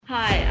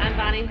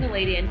My name's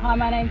Alidian. Hi,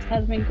 my name's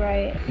Tasman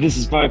Gray. This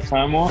is Bo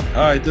Claremore.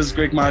 Hi, this is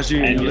Greg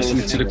Marju, and you're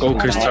listening to the Gold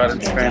Coast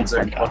Titans Fan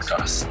Zone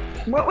podcast.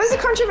 What was the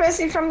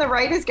controversy from the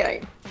Raiders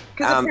game?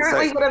 Because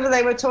apparently whatever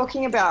they were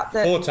talking about...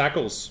 4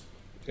 tackles.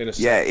 In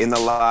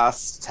the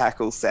last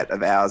tackle set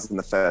of ours in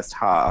the first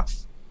half.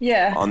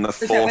 Yeah. On the was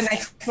fourth... that when they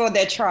scored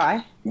their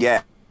try?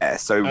 Yeah.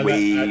 So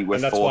we were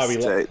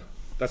forced to...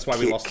 That's why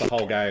we lost the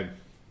whole game.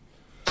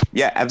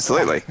 Yeah,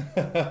 absolutely.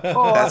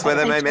 That's where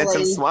the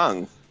momentum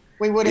swung.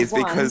 We would have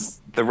won. It's because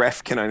the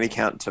ref can only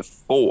count to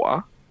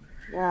 4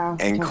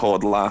 and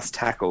called last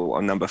tackle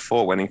on number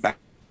 4 when in fact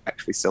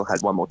we still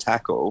had one more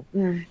tackle.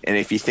 And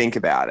if you think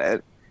about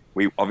it,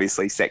 we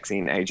obviously Sexy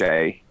and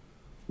AJ,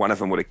 one of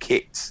them would have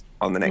kicked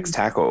on the next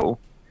tackle,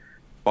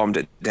 bombed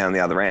it down the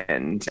other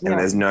end, and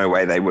there's no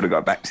way they would have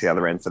got back to the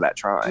other end for that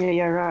try.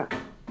 Yeah, right.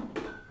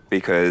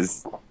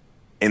 Because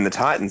in the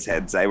Titans'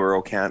 heads, they were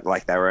all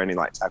they were only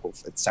like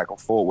it's tackle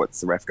 4. What's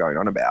the ref going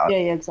on about? Yeah,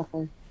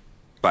 exactly.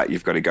 But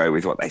you've got to go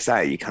with what they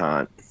say. You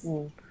can't.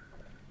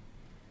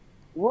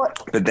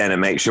 What? But then it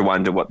makes you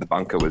wonder what the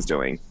bunker was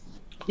doing.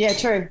 Yeah,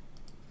 true.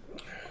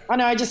 I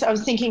know. I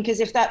was thinking because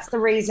if that's the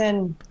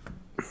reason,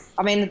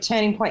 the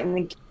turning point in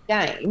the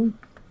game.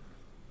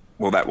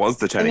 Well, that was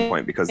the turning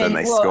point because then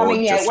they scored.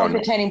 It was the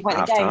turning point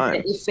in the game.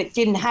 But if it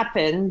didn't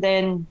happen,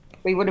 then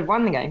we would have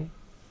won the game,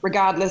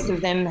 regardless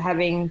of them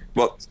having.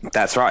 Well,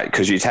 that's right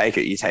because you take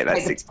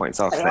that 6 points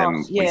off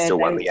them. We still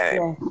won the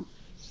game.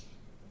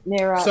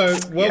 Yeah, right. So,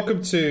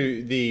 welcome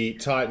to the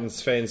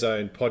Titans Fan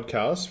Zone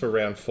podcast for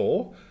round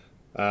 4.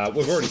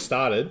 We've already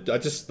started. I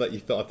just I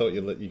thought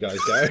you'd let you guys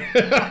go.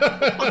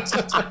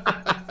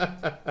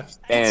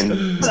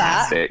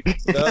 Fantastic.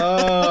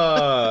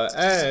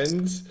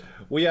 And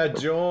we are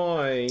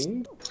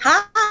joined.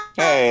 Hi.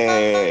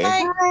 Hey.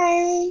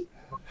 Hi.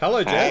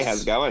 Hello, Jess. Hey,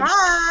 how's it going?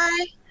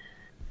 Hi.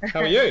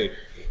 How are you?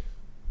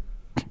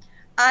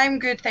 I'm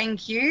good,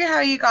 thank you. How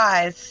are you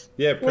guys?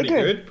 Yeah, pretty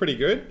good.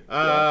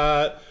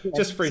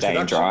 Just for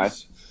introductions. Dry.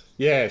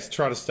 Yes,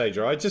 try to stay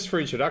dry. Just for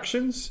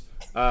introductions.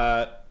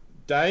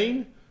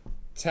 Dane,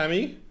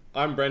 Tammy,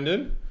 I'm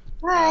Brendan.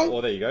 Hi.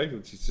 There you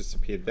go. She's just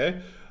appeared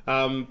there.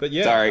 But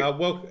yeah, Sorry.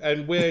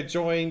 and we're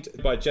joined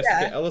by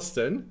Jessica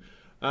Elliston,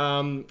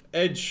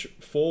 edge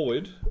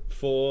forward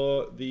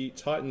for the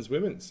Titans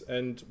Women's,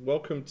 and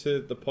welcome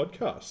to the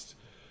podcast.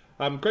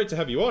 Great to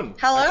have you on.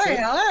 Hello.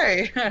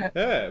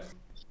 Yeah,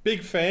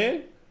 big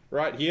fan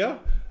right here.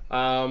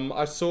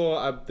 I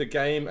saw the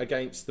game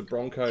against the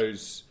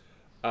Broncos.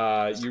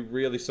 You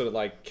really sort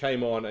of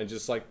came on and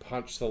just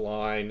punched the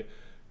line,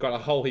 got a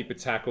whole heap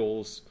of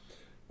tackles.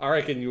 I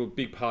reckon you were a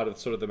big part of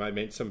sort of the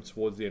momentum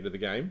towards the end of the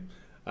game.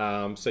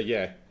 So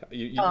yeah,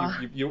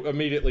 you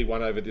immediately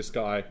won over this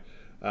guy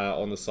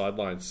on the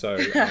sidelines. So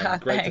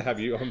great to have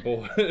you on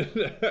board.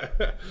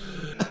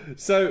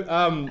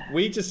 So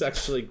we just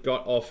actually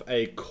got off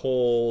a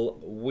call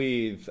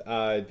with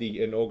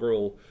the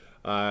inaugural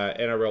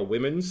NRL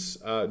Women's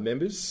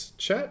members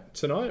chat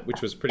tonight,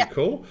 which was pretty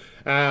cool.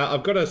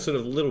 I've got a sort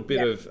of little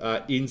bit of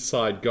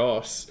inside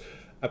goss.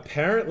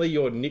 Apparently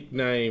your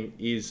nickname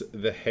is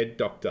the Head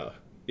Doctor.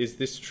 Is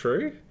this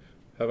true?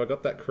 Have I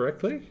got that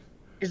correctly?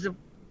 Is it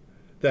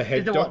the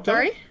Head Doctor? What,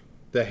 sorry?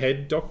 The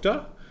Head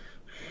Doctor?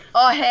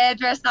 Oh,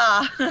 hairdresser.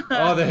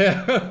 The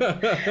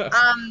hair.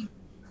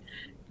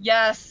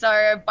 Yeah,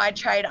 so by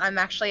trade, I'm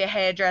actually a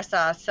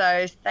hairdresser.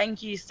 So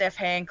thank you, Steph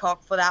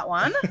Hancock, for that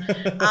one.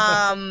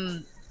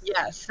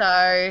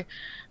 So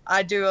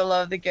I do a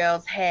lot of the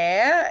girls'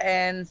 hair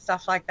and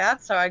stuff like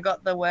that. So I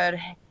got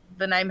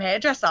the name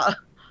hairdresser.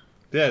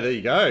 Yeah, there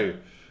you go.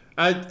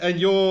 And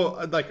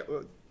you're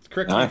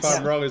correct me if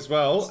I'm wrong as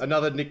well.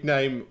 Another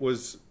nickname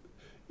was,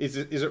 is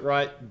it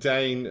right,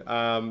 Dane?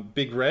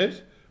 Big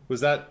Red.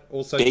 Was that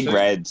also Big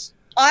Red?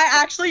 I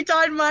actually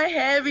dyed my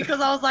hair because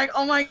I was like,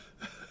 oh my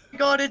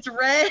God, it's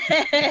red.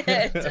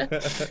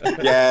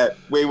 Yeah,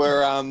 we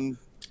were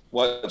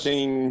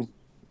watching.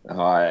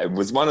 It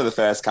was one of the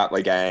first couple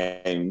of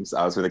games.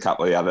 I was with a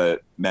couple of the other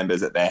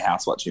members at their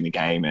house watching the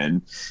game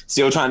and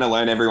still trying to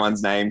learn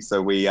everyone's names. So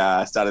we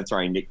started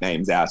throwing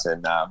nicknames out,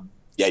 and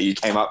you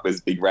came up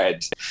with Big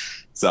Red.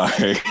 So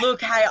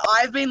look, hey,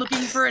 I've been looking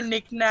for a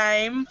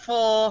nickname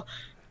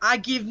I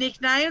give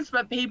nicknames,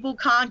 but people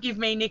can't give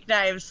me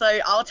nicknames, so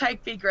I'll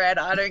take Big Red.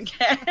 I don't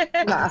care.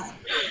 Nice.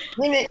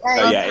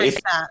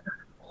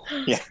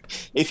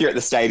 If you're at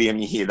the stadium,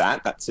 you hear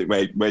that. That's it.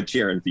 We're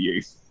cheering for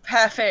you.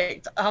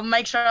 Perfect. I'll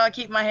make sure I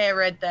keep my hair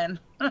red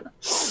then.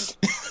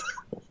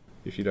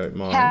 If you don't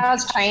mind.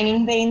 How's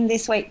training been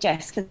this week,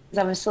 Jess? Because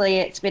obviously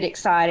it's a bit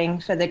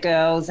exciting for the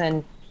girls,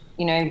 and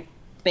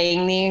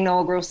being the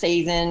inaugural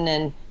season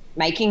and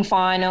making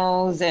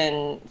finals,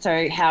 and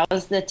so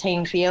how's the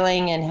team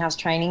feeling and how's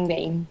training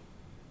been?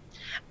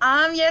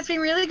 It's been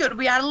really good.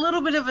 We had a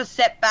little bit of a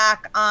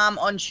setback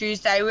on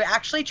Tuesday. We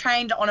actually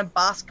trained on a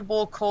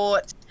basketball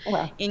court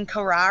in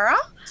Carrara.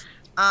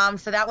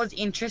 So that was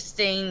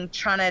interesting,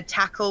 trying to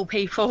tackle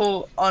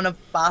people on a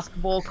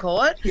basketball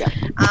court.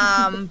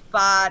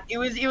 But it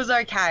was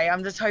okay.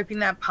 I'm just hoping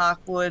that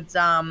Parkwood's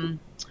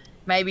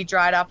maybe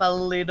dried up a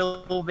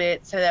little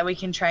bit so that we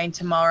can train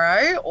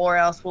tomorrow, or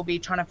else we'll be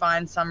trying to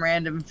find some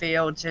random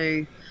field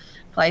to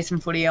play some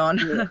footy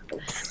on.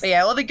 But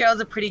yeah, all the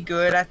girls are pretty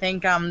good. I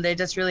think they're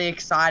just really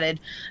excited.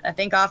 I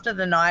think after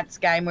the Knights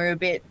game, we were a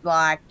bit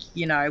like,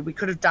 you know, we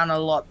could have done a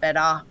lot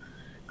better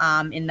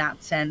in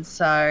that sense.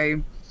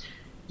 So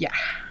yeah,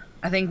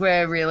 I think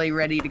we're really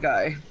ready to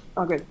go.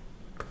 Oh, good.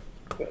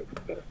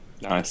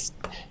 Nice.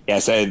 Yeah,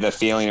 so the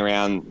feeling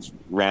around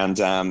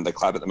the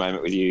club at the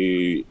moment with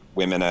you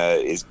women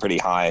is pretty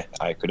high,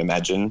 I could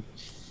imagine,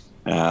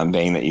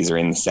 being that you are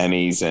in the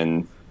semis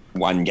and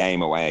one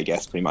game away, I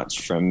guess, pretty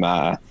much from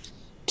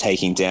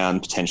taking down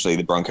potentially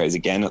the Broncos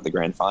again at the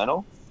grand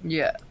final.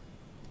 Yeah.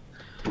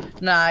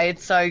 No,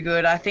 it's so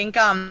good. I think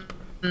I'm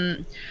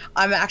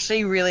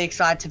actually really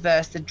excited to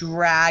verse the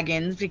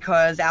Dragons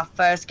because our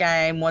first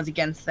game was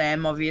against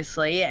them,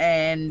 obviously,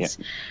 and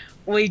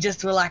we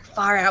just were like,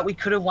 far out, we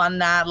could have won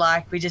that.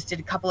 Like, we just did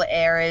a couple of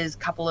errors,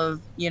 couple of,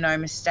 you know,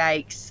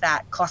 mistakes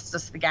that cost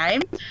us the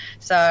game.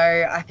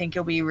 So I think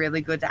it'll be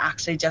really good to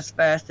actually just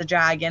verse the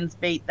Dragons,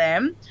 beat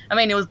them. I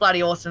mean, it was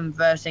bloody awesome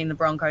versing the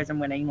Broncos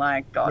and winning.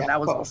 Like, God, that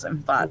was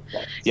awesome. But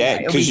yeah,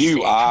 because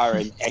you are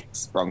an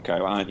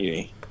ex-Bronco, aren't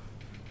you?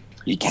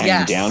 You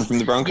came down from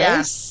the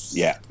Broncos?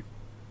 Yeah.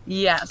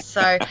 Yeah,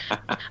 so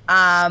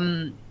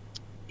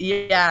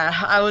yeah,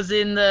 I was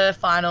in the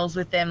finals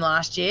with them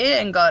last year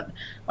and got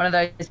one of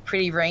those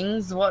pretty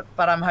rings. But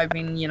I'm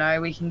hoping, you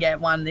know, we can get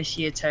one this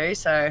year too.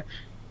 So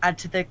add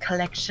to the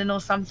collection or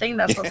something.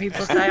 That's what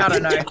people say. I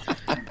don't know.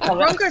 The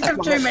Broncos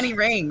have too many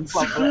rings.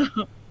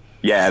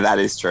 Yeah, that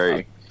is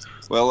true.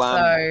 Well,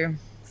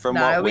 from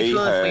what we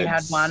heard, if we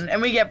had one,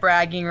 and we get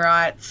bragging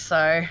rights.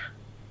 So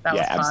that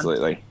was fun.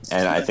 Absolutely.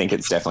 And I think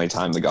it's definitely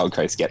time the Gold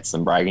Coast gets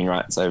some bragging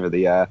rights over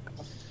the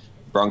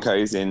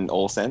Broncos in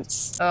all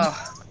sense.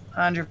 Oh.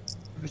 100%.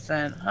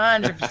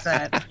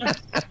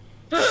 100%.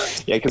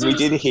 Yeah, because we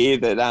did hear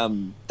that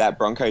that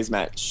Broncos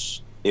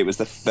match, it was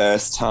the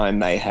first time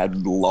they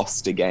had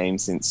lost a game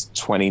since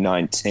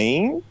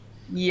 2019.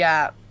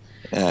 Yeah.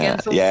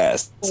 Against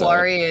the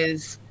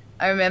Warriors.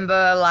 I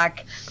remember,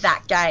 like,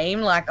 that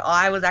game, like,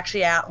 I was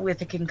actually out with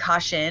a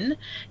concussion,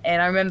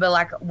 and I remember,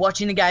 like,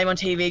 watching the game on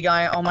TV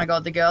going, oh, my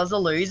God, the girls are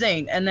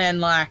losing. And then,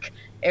 like,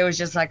 it was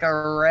just like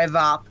a rev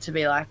up to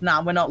be like,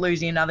 nah, we're not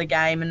losing another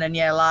game. And then,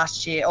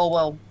 last year,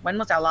 when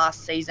was our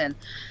last season?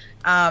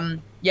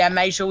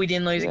 Made sure we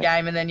didn't lose a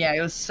game. And then, it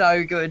was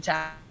so good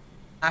to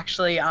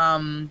actually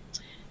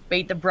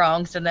beat the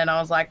Bronx. And then I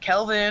was like,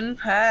 Kelvin,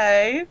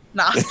 hey.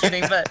 Nah, I'm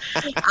kidding. But,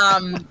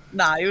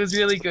 it was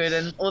really good.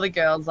 And all the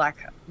girls, like,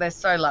 they're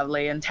so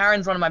lovely. And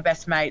Taryn's one of my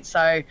best mates.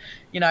 So,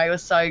 you know, it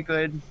was so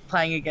good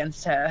playing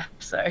against her.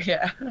 So,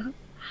 yeah.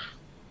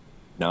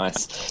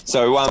 Nice.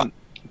 So,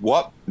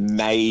 what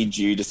made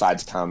you decide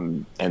to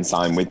come and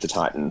sign with the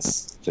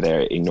Titans for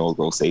their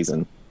inaugural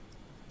season?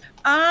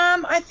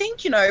 I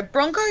think, you know,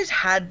 Broncos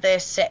had their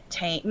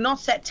not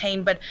set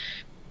team, but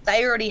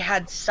they already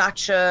had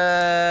such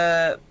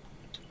a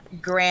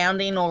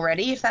grounding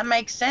already, if that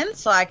makes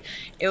sense. Like,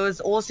 it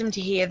was awesome to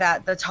hear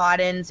that the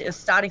Titans, it was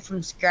starting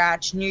from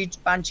scratch, new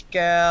bunch of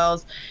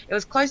girls. It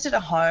was closer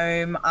to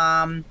home.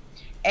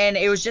 And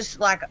it was just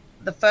like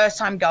the first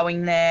time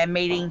going there,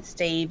 meeting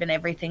Steve and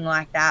everything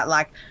like that.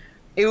 Like,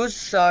 it was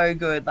so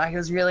good. Like, it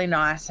was really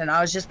nice. And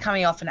I was just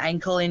coming off an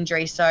ankle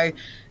injury. So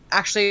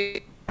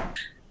actually,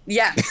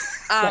 I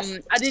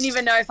didn't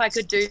even know if I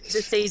could do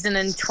the season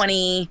in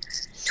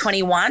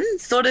 2021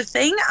 sort of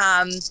thing.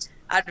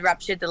 I'd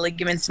ruptured the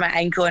ligaments to my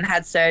ankle and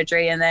had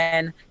surgery. And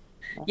then,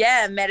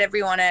 met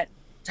everyone at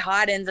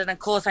Titans. And, of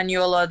course, I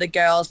knew a lot of the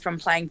girls from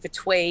playing for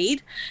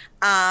Tweed.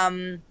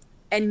 I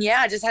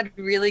just had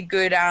really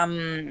good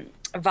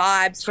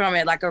vibes from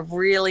it, like a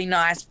really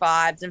nice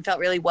vibes, and felt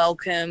really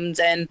welcomed.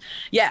 And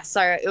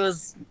so it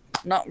was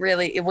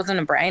it wasn't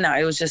a brainer.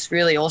 It was just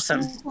really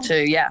awesome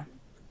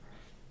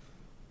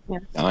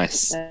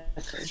Nice.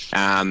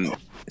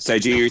 So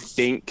do you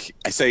think,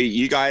 so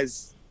you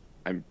guys,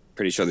 I'm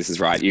pretty sure this is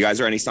right, you guys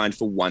are only signed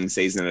for one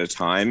season at a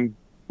time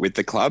with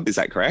the club, is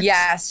that correct?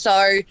 Yeah,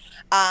 so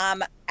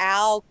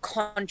our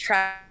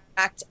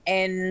contract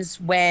ends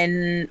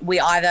when we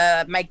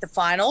either make the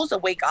finals a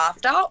week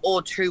after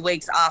or 2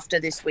 weeks after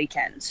this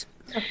weekend,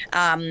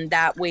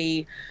 that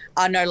we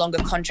are no longer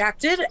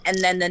contracted. And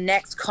then the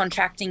next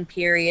contracting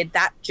period,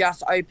 that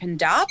just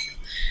opened up,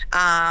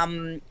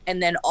 and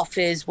then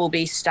offers will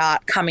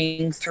start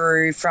coming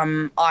through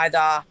from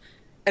either,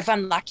 if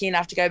I'm lucky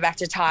enough to go back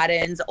to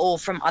Titans, or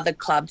from other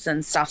clubs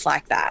and stuff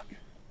like that.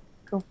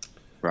 Cool.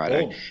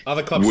 Right.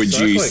 Other clubs. Would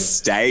you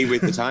stay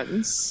with the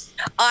Titans?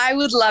 I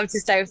would love to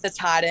stay with the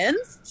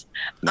Titans.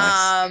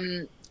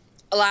 Nice.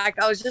 Like,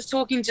 I was just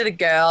talking to the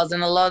girls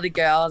and a lot of the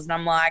girls, and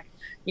I'm like,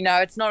 you know,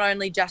 it's not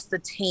only just the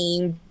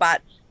team,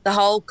 but the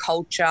whole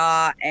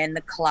culture and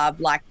the club.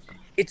 Like,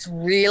 it's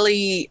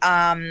really,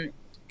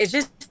 it's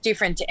just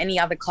different to any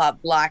other club.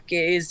 Like,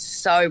 it is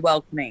so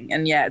welcoming,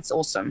 and it's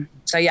awesome.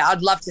 So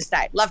I'd love to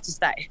stay.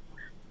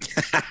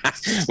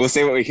 We'll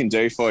see what we can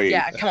do for you.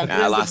 Yeah, come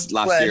on. Last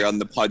year on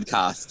the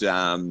podcast,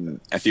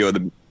 a few of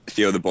the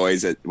few of the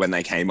boys when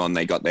they came on,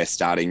 they got their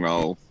starting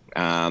role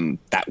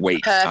that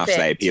week after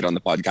they appeared on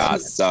the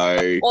podcast.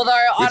 So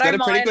although I don't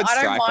mind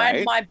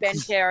my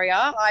bench area.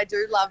 I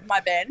do love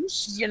my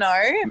bench. You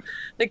know,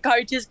 the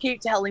coaches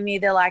keep telling me,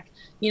 they're like,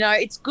 you know,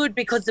 it's good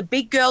because the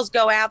big girls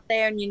go out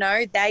there and, you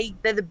know,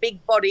 they're the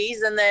big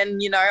bodies, and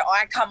then, you know,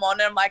 I come on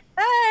and I'm like,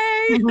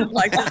 hey,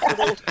 like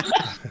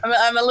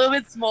I'm a little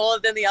bit smaller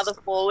than the other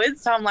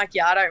forwards, so I'm like,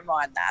 yeah, I don't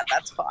mind that.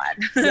 That's fine.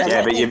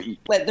 Yeah, but you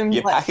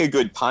pack a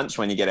good punch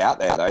when you get out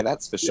there, though.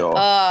 That's for sure.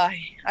 I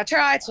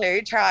try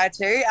to.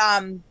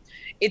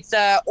 It's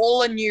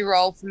all a new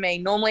role for me.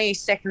 Normally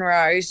second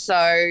row,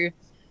 so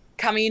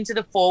coming into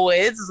the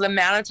forwards, the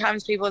amount of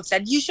times people have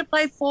said, you should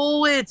play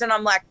forwards, and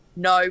I'm like,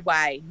 no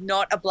way,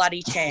 not a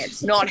bloody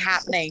chance, not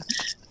happening.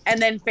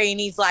 And then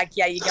Feeney's like,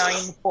 yeah, you're going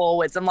in the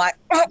forwards. I'm like,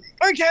 oh,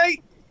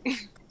 okay.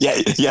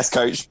 Yeah, yes,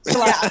 coach.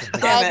 Yeah. I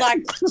was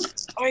like,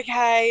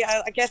 okay,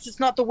 I guess it's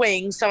not the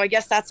wing, so I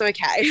guess that's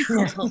okay.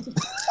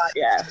 But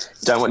yeah.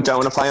 Don't want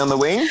to play on the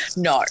wing?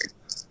 No.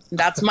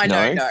 That's my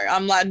no.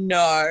 I'm like,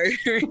 no.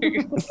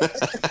 Too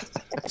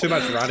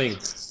much running.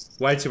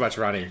 Way too much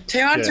running.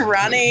 Too much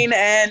running,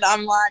 and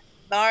I'm like,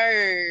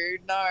 no.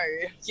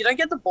 You don't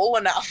get the ball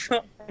enough.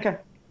 Okay,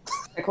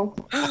 cool.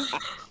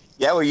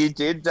 Yeah, well, you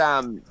did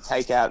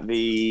take out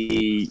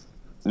the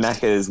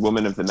Macca's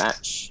Woman of the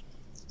Match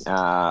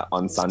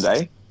on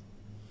Sunday.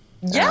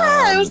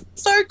 Yeah, it was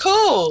so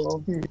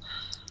cool.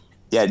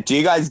 Yeah, do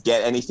you guys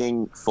get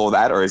anything for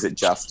that, or is it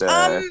just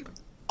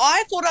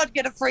I thought I'd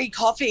get a free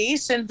coffee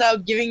since they were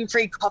giving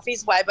free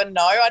coffees away, but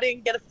no, I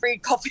didn't get a free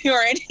coffee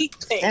or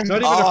anything.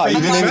 Not even a free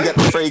you didn't even get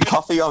the free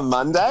coffee on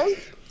Monday?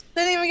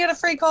 Didn't even get a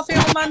free coffee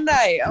on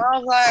Monday. And I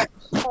was like,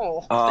 this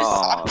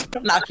sucks.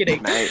 Not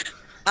kidding. Mate.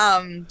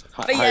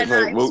 But yeah,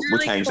 no, we'll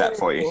really change cool. that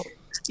for you.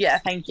 Yeah,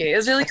 thank you. It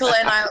was really cool.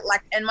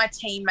 And my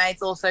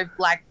teammates also,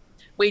 like,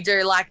 we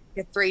do like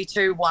a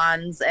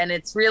 3-2-1s, and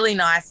it's really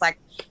nice. Like,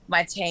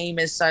 my team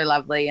is so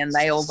lovely, and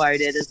they all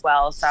voted as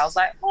well. So I was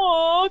like,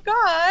 oh,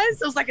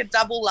 guys. It was like a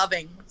double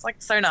loving. It's like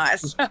so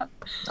nice.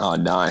 Oh,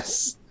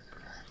 nice.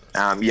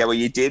 Yeah, well,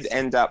 you did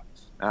end up,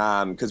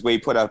 because we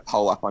put a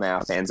poll up on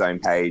our fan zone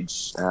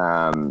page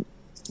for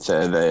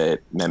the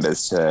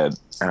members to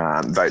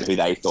vote who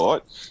they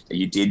thought.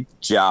 You did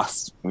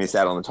just miss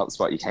out on the top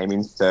spot. You came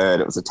in third.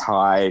 It was a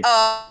tie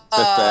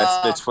for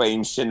first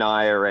between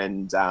Shania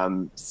and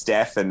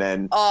Steph, and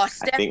then I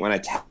think when I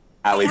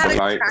tallied the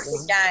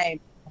votes,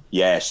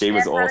 yeah, she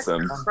was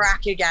awesome.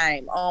 Cracker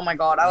game. Oh my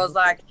God. I was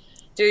like,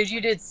 dude, you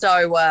did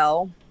so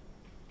well.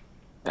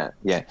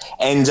 Yeah.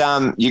 And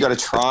you got a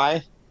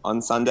try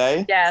on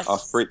Sunday. Yes.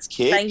 Off Brit's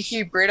kick. Thank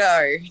you,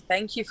 Brito.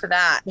 Thank you for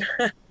that.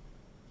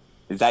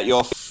 Is that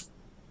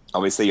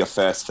obviously your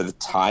first for the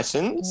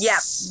Titans?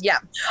 Yeah.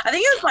 I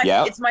think it was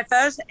it's my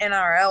first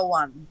NRL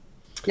one.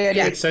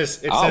 Yeah. It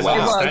says on the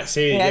stats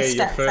here. Yeah,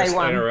 your first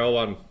NRL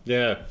one.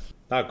 Yeah.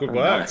 Oh, good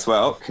work. Nice.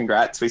 Well,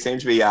 congrats. We seem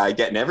to be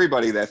getting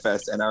everybody their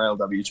first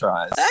NRLW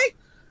tries. Hey,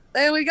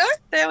 there we go.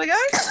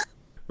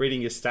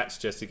 Reading your stats,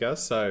 Jessica.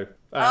 So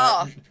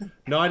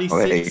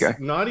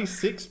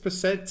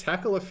 96%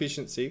 tackle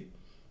efficiency.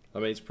 I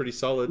mean, it's pretty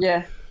solid.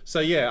 Yeah. So,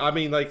 yeah, I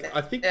mean, like,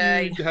 I think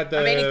you had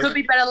the... I mean, it could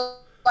be better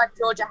like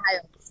Georgia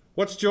Hales.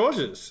 What's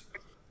Georgia's?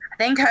 I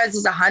think hers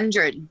is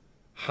 100.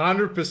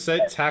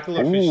 100% tackle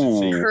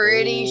efficiency.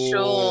 Pretty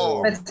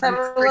sure. Pretty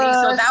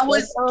sure. That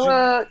was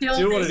still do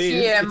you know what it is?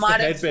 year. It's might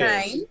the have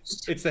headband.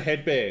 changed. It's the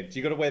headband.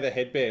 You got to wear the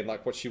headband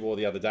like what she wore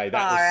the other day.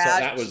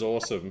 That was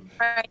awesome.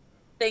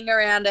 Thing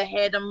around her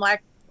head. I'm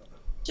like,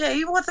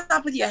 gee, what's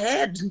up with your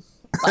head? She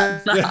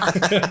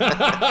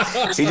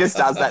just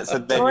does that so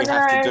then you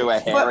have to do her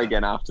hair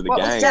again after the game.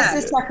 What was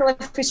Jess's tackle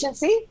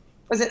efficiency?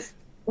 Was it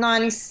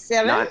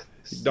 97?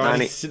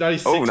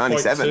 96.2. Oh,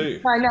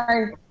 97. I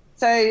know.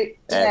 So,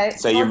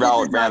 so you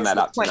round that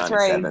up to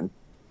 97.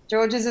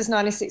 George's is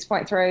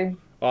 96.3.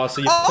 Oh,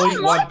 so you're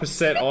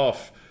 0.1%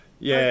 off.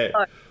 Yeah.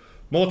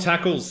 More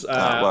tackles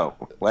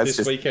let's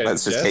this weekend.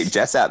 Let's just keep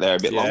Jess out there a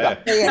bit longer.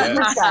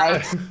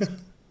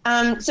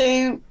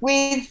 So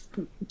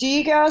do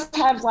you girls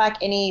have like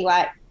any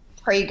like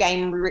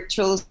pre-game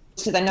rituals?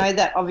 Because I know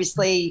that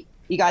obviously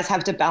you guys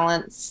have to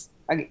balance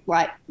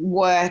like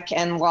work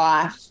and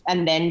life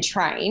and then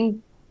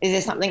train. Is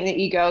there something that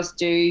you girls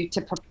do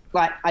to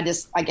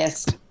I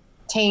guess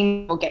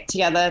team or get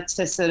together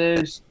to sort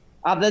of,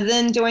 other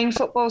than doing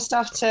football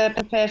stuff, to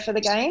prepare for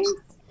the game?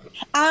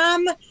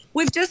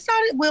 We've just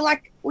started.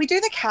 We do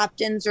the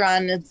captain's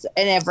run and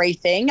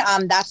everything.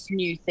 That's a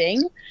new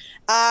thing.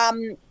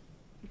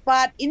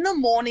 But in the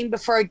morning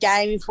before a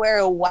game, if we're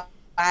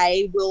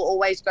away, we'll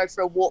always go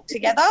for a walk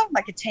together,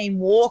 like a team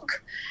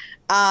walk,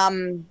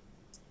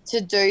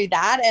 to do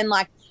that. And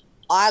like,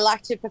 I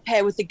like to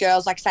prepare with the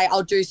girls. Like, say,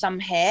 I'll do some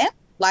hair.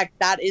 Like,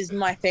 that is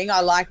my thing. I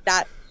like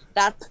that.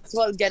 That's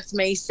what gets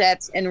me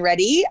set and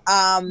ready.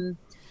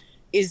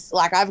 Is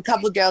like, I have a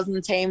couple of girls in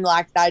the team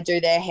like that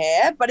do their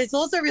hair, but it's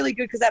also really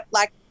good because that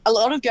like a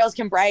lot of girls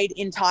can braid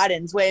in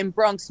Titans, where in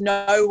Bronx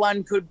no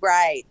one could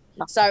braid.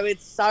 So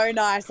it's so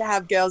nice to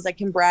have girls that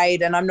can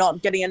braid, and I'm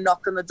not getting a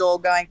knock on the door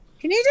going,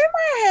 can you do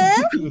my hair?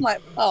 I'm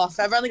like, oh,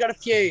 so I've only got a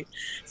few.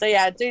 So,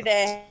 yeah, do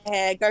their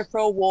hair, go for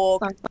a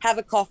walk, have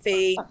a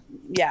coffee.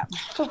 Yeah.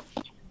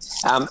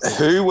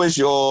 Who was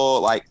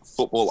your, like,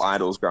 football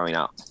idols growing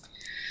up?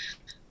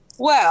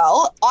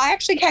 Well, I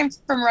actually came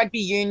from rugby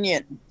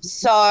union.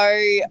 So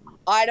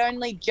I'd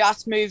only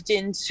just moved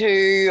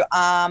into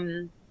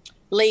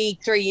league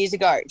 3 years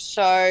ago.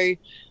 So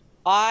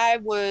I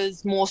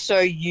was more so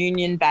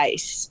union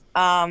based.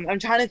 I'm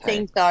trying to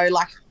think though,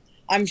 like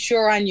I'm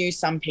sure I knew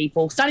some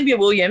people. Sonny Bill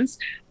Williams,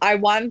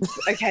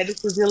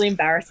 this was really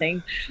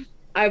embarrassing.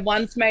 I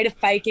once made a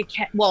fake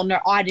account. Well, no,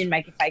 I didn't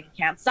make a fake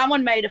account.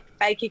 Someone made a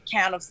fake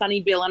account of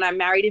Sonny Bill and I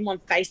married him on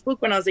Facebook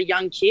when I was a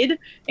young kid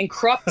and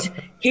cropped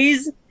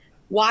his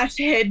wife's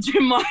head to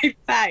my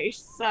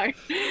face. So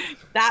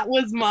that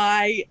was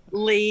my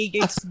league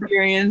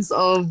experience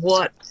of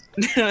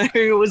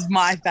who was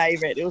my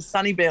favourite. It was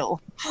Sonny Bill.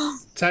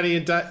 Tanny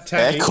and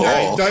Tanny,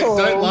 cool.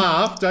 don't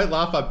laugh. Don't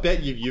laugh. I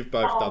bet you've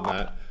both done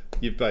that.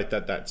 You've both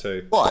done that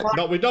too. What?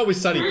 Not with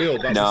Sonny Bill,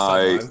 but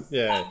No. with someone.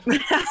 Yeah.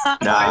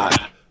 Nah.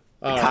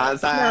 Oh. Can't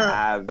say I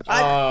have.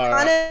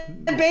 I've kind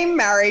of been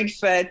married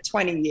for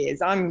 20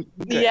 years. I'm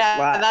good. Yeah,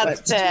 Right,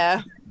 that's but-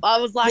 fair. I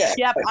was like, Yeah.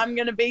 yep, I'm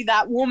going to be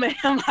that woman.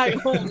 I'm like,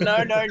 oh,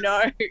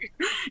 no.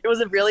 It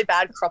was a really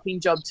bad cropping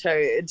job too.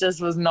 It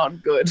just was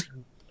not good.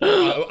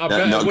 I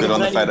bet Not it good on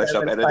the would've-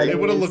 Photoshop It editing.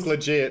 would have looked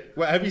legit.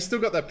 Well, have you still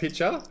got that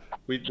picture?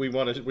 We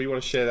want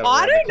to share that.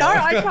 I around don't the know.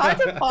 club. I tried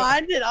to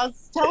find it. I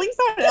was telling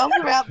someone else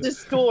about this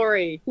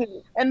story.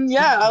 And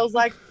yeah, I was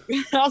like,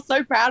 I was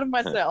so proud of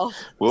myself.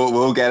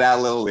 We'll get our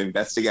little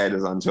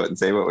investigators onto it and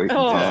see what we can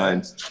Oh.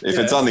 find. If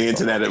it's on the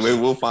internet,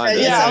 we'll find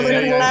it. Yeah, I was yeah,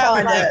 like, yeah. we'll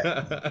find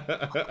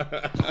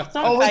it. It's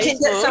on Or we can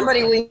get Facebook.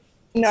 somebody we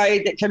know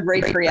that can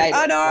recreate it.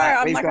 I know. Right,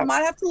 I'm we've like, got- I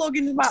might have to log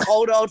into my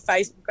old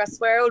Facebook. I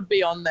swear it would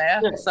be on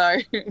there. So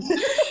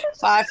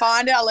if I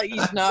find it, I'll let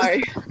you know.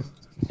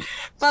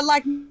 But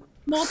like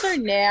more so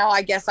now,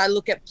 I guess I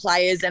look at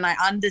players and I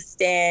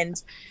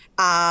understand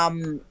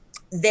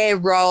their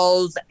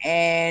roles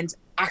and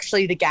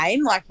actually the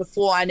game. Like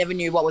before, I never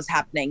knew what was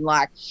happening.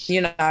 Like,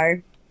 you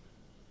know,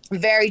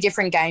 very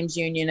different games,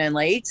 union and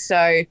league.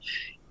 So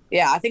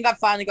yeah, I think I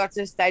finally got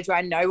to the stage where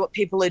I know what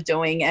people are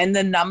doing and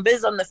the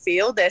numbers on the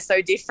field, they're so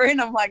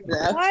different. I'm like,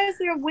 why is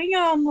there a winger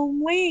on the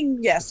wing?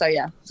 Yeah, so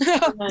yeah.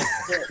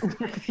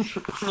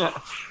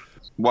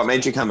 What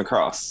made you come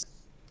across?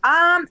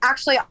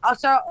 Actually,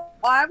 so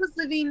I was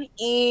living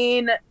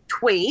in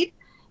Tweed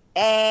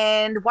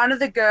and one of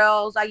the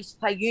girls I used to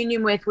play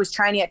union with was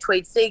training at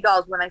Tweed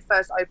Seagulls when they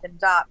first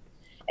opened up.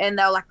 And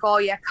they were like, oh,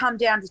 yeah, come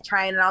down to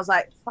train. And I was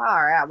like,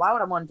 far out. Why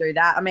would I want to do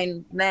that? I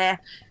mean, nah.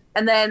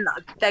 And then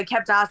they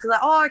kept asking, like,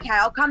 oh, okay,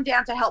 I'll come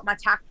down to help my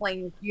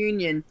tackling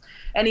union.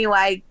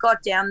 Anyway,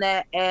 got down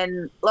there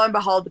and lo and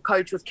behold, the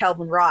coach was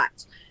Kelvin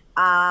Wright.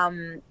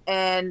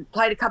 And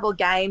played a couple of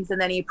games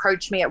and then he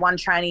approached me at one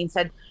training and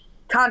said,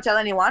 can't tell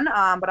anyone,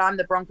 but I'm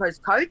the Broncos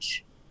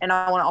coach and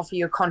I want to offer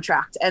you a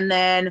contract. And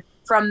then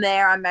from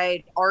there I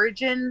made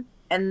Origin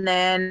and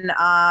then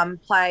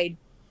played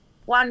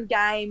one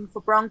game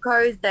for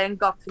Broncos, then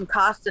got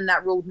concussed and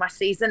that ruled my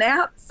season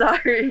out. So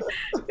it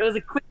was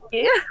a quick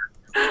year.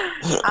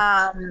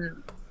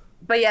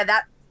 But yeah,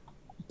 that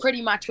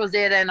pretty much was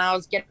it. And I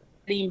was getting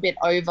a bit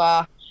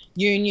over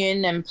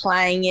union and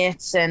playing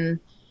it. And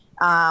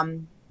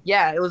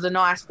yeah, it was a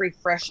nice,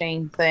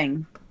 refreshing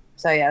thing.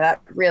 So yeah,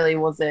 that really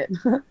was it.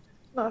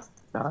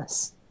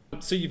 Nice.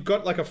 So you've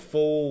got like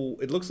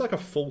it looks like a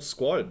full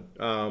squad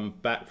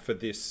back for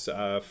this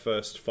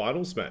first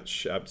finals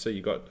match. So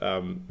you've got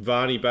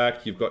Varney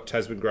back, you've got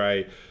Tasman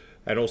Gray,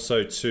 and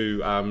also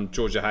to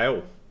Georgia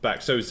Hale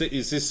back. So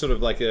is this sort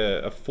of like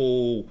a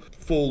full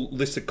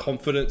list of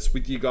confidence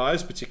with you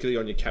guys, particularly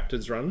on your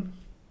captain's run?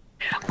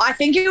 I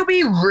think it'll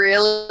be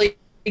really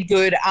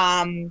good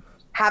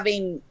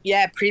having,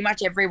 pretty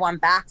much everyone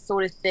back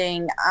sort of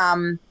thing.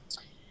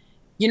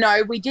 You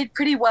know, we did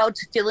pretty well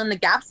to fill in the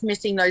gaps,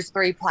 missing those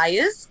three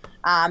players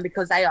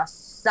because they are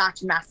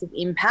such massive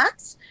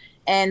impacts.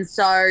 And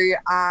so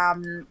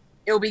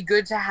it'll be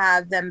good to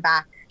have them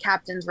back,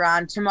 captain's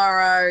run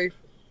tomorrow,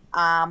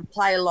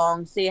 play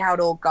along, see how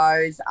it all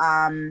goes.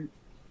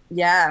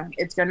 Yeah,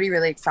 it's going to be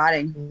really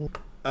exciting.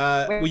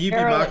 Will you be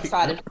We're all marking?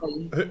 excited for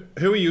you.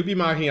 Who will you be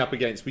marking up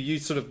against? Will you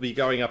sort of be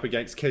going up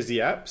against Kezi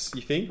Apps,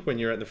 you think, when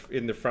you're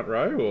in the front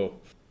row, or?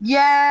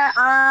 Yeah,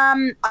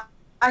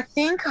 I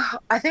think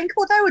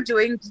what they were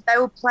doing, they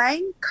were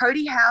playing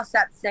Cody House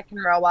at second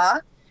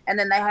rower, and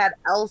then they had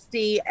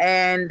Elsie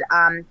and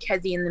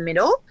Kezi in the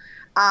middle.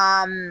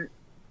 And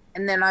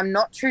then I'm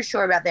not too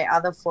sure about their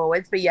other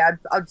forwards, but yeah,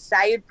 I'd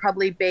say it'd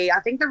probably be,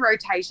 I think the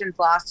rotations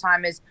last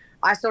time is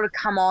I sort of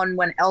come on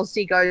when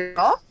Elsie goes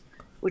off,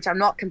 which I'm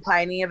not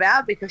complaining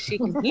about because she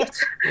can hit.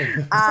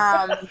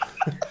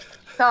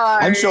 So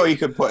I'm sure you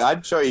can put her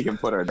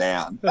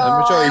down.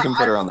 I'm sure you can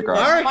put her on the I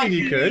ground. reckon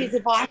you could.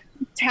 If I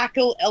can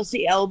tackle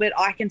Elsie Elbert,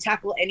 I can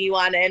tackle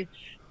anyone. And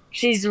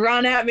she's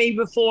run at me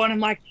before, and I'm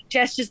like,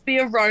 Jess, just be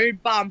a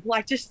road bump.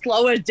 Like, just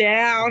slow her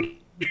down.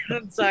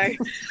 So,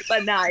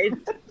 but no,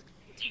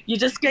 you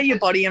just get your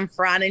body in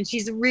front, and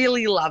she's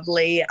really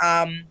lovely.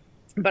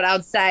 But I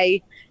would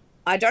say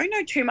I don't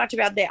know too much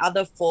about their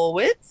other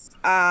forwards.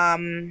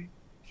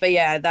 But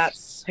yeah,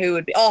 that's who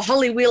would be. Oh,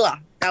 Holly Wheeler.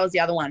 That was the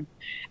other one.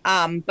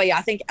 But yeah,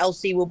 I think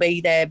Elsie will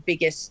be their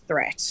biggest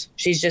threat.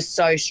 She's just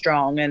so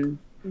strong, and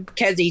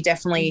Kezzy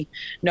definitely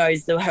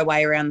knows her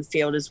way around the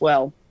field as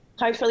well.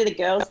 Hopefully the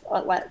girls,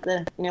 like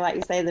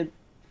you say, the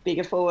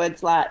bigger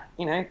forwards,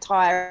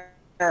 tire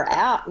her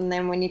out, and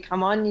then when you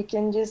come on, you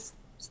can just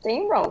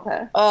steamroll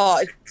her. Oh,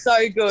 it's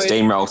so good.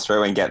 Steamroll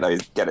through and get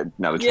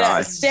another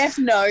try. Steph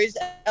knows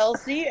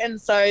Elsie, and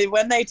so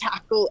when they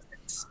tackle,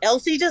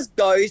 Elsie just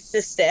goes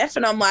to Steph,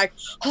 and I'm like,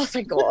 oh,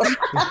 thank God.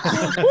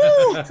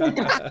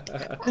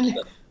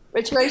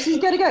 Which way she's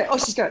going to go? Oh,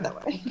 she's going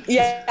that way.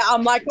 Yeah,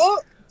 I'm like, oh,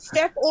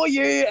 Steph or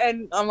you,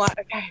 and I'm like,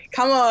 okay,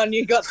 come on,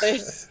 you got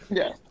this.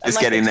 Yeah. Just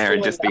get in there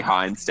and just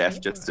behind Steph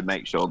just to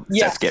make sure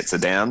Steph gets her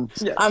down.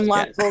 Yeah. I'm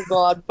like, oh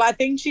God. But I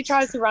think she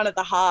tries to run at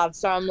the half,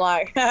 so I'm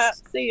like,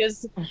 see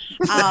us.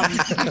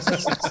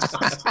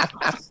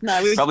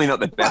 No, probably not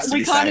the best to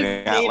be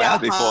saying out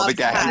loud before the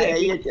game. Yeah,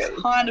 you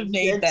kind of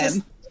need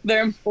them.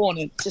 They're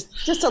important.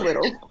 Just a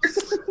little.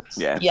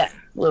 Yeah. Yeah,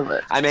 a little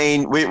bit. I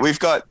mean, we've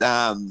got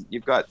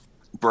you've got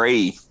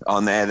Bree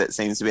on there that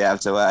seems to be able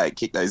to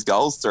kick those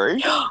goals through.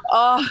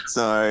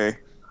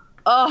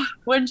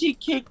 When she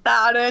kicked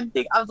that, I don't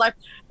think I was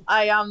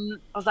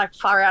like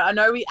far out. I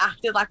know we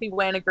acted like we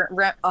won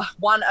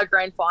a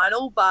grand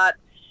final, but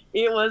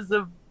it was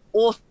an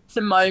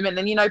awesome moment.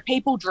 And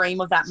people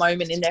dream of that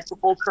moment in their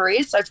football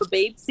careers. So for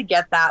Beebs to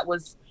get that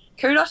was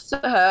kudos to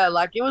her.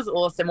 Like, it was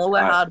awesome. All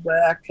her hard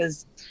work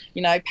has,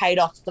 paid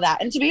off for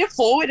that. And to be a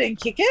forward and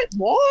kick it,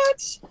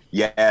 what?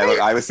 Yeah, look,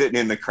 I was sitting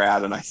in the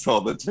crowd and I saw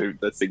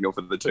the signal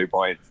for the 2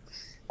 points.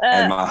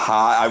 And my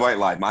heart, I won't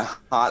lie, my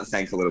heart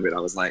sank a little bit. I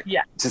was like,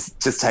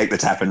 just take the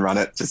tap and run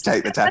it. Just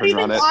take the tap and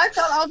run it. I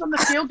felt I was on the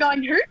field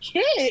going, who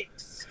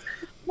kicks?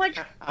 I'm like,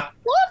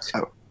 what?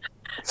 Oh.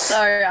 So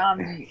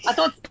I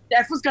thought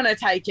Steph was going to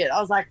take it. I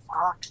was like,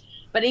 fuck.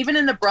 But even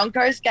in the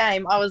Broncos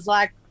game, I was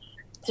like,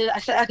 I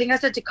think I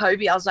said to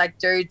Kobe, I was like,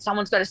 dude,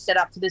 someone's got to set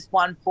up for this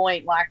 1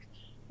 point. Like,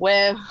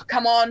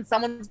 come on,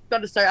 someone's got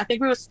to. So I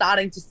think we were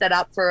starting to set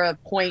up for a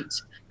point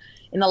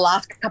in the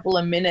last couple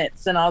of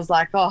minutes. And I was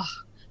like, oh.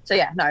 So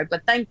yeah, no,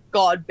 but thank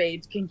God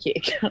Beebs can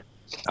kick.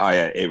 Oh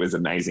yeah, it was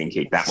amazing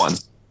kick, that one.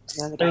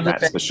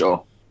 That's for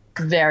sure.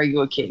 Very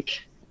good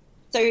kick.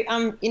 So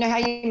how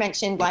you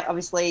mentioned, like,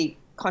 obviously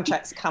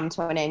contracts come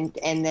to an end,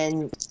 and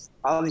then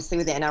obviously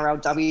with the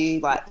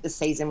NRLW, like, the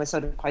season was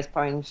sort of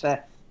postponed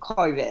for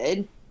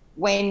COVID.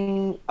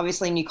 When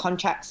obviously new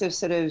contracts have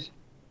sort of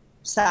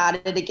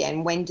started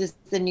again, when does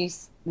the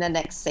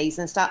next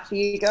season start for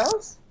you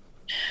girls?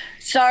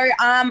 So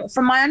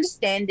from my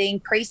understanding,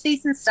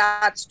 preseason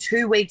starts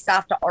 2 weeks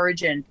after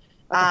Origin.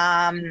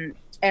 And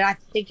I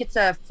think it's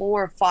a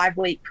 4 or 5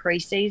 week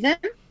preseason.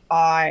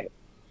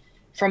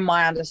 From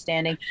my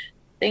understanding,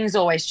 things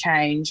always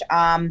change.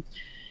 And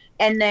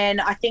then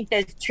I think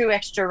there's 2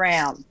 extra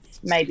rounds,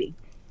 maybe.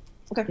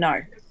 Okay.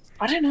 No,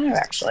 I don't know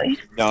actually.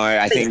 No,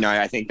 I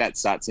think that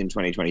starts in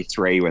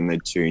 2023 when the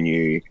 2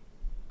 new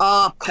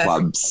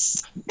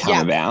clubs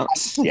come about.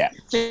 Yeah.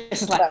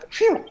 Just like,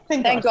 phew,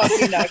 thank God.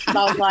 Because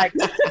I was like,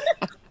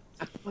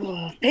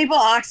 people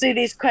ask me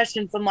these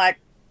questions. I'm like,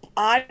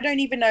 I don't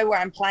even know where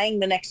I'm playing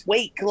the next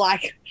week.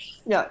 Like,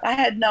 I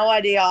had no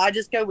idea. I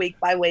just go week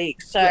by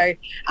week. So,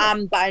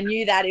 but I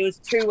knew that it was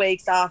 2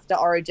 weeks after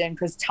Origin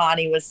because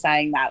Tani was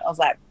saying that. I was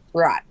like,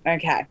 right,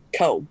 okay,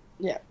 cool.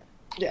 Yeah.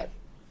 So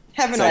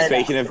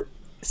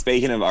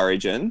speaking of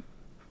Origin,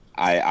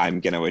 I'm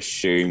going to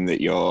assume that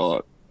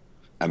you're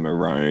a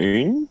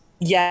Maroon.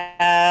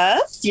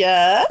 Yes.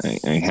 Okay.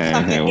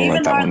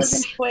 Even though I live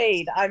in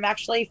Tweed, I'm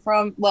actually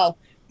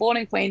born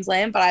in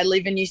Queensland, but I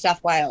live in New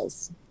South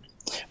Wales.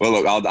 Well,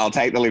 look, I'll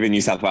take the live in New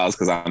South Wales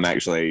because I'm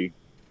actually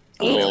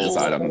on the other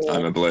side.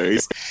 I'm a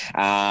Blues.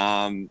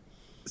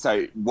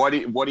 So what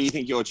do you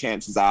think your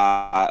chances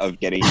are of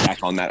getting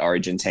back on that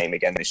Origin team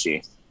again this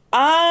year?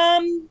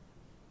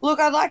 Look,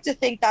 I'd like to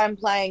think that I'm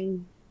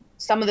playing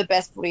some of the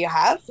best footy I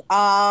have.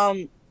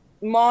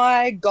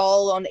 My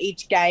goal on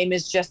each game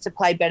is just to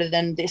play better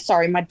than this.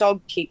 Sorry, my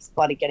dog keeps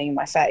bloody getting in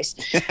my face.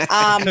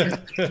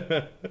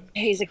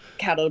 He's a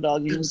cattle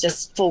dog and he's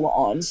just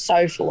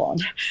so full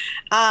on.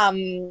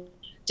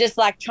 Just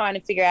like trying to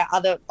figure out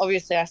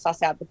obviously I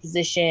suss out the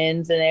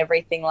positions and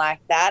everything like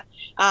that.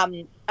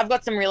 I've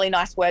got some really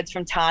nice words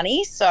from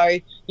Tani. So,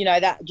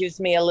 that gives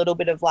me a little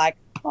bit of like,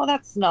 oh,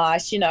 that's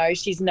nice.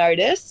 She's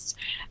noticed.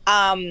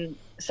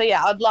 So,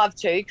 yeah, I'd love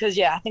to because,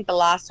 I think the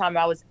last time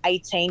I was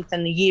 18th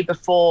and the year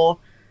before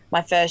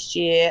my first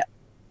year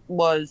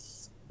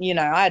was,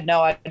 I had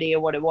no idea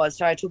what it was.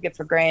 So I took it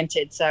for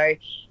granted. So it'd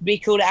be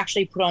cool to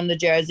actually put on the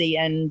jersey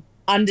and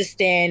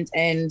understand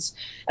and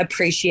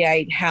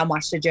appreciate how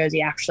much the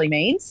jersey actually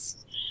means.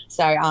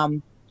 So,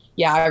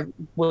 I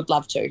would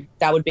love to.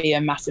 That would be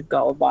a massive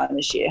goal of mine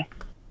this year.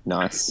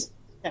 Nice.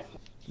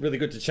 Really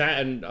good to chat.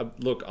 And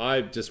look,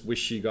 I just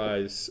wish you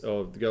guys,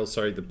 or the girls,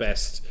 the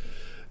best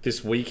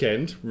this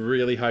weekend.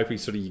 Really hoping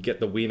sort of you get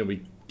the win and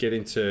we get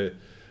into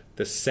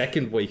the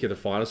second week of the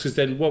finals. Because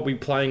then what we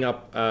playing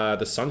up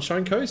the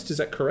Sunshine Coast? Is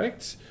that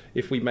correct?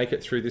 If we make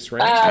it through this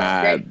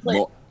round,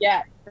 Redcliffe.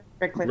 Yeah.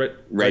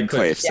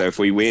 Redcliffe. So if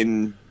we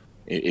win,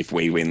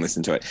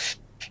 listen to it.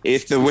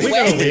 If the win,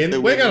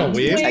 we're gonna win.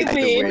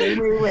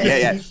 We win.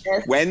 Yeah.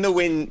 When the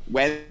women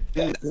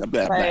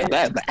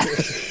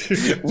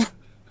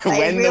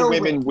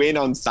win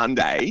on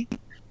Sunday,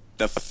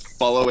 the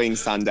following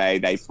Sunday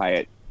they play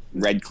at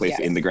Redcliffe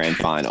in the grand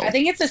final. I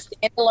think it's a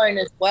standalone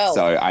as well.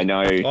 So I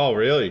know. Oh,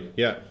 really?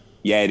 Yeah.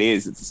 Yeah, it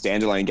is. It's a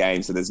standalone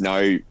game, so there's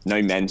no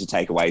men to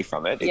take away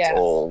from it. It's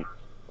all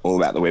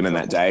about the women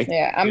that day.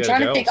 Yeah, I'm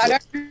trying to think. I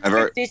don't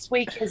know if this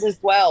week is as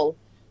well.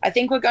 I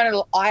think we're going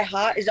to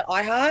iHeart. Is it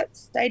iHeart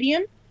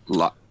Stadium?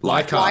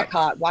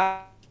 Leichhardt.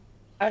 Why?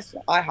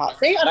 iHeart.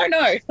 See, I don't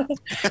know.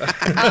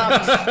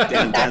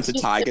 Down to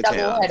Tiger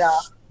Town.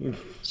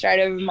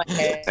 Straight over my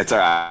head. It's all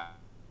right.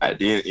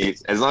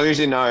 As long as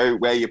you know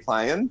where you're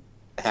playing,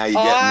 how you're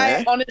getting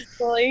there,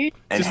 honestly,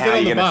 and how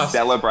you're going to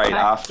celebrate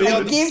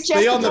afterwards.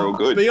 Be on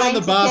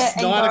the bus,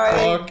 9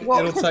 o'clock.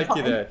 It'll take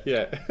you there.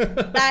 Yeah.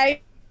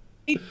 They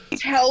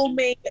tell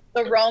me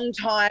the wrong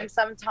time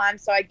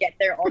sometimes, so I get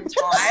there on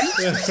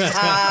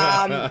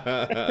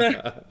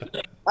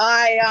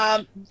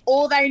time.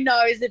 All they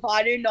know is if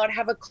I do not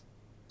have a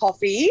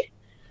coffee,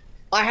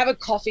 I have a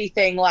coffee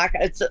thing. Like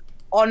it's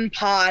on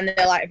par, and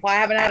they're like, if I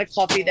haven't had a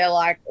coffee, they're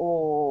like,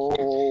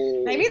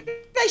 oh. Maybe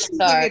they should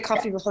give you a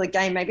coffee before the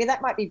game. Maybe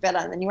that might be better,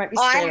 and then you won't be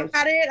scared. I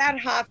had it at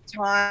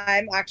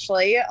halftime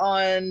actually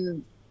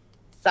on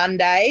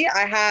Sunday.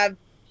 I have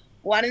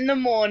one in the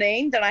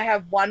morning, then I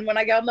have one when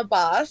I go on the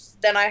bus,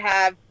 then I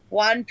have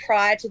one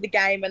prior to the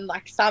game, and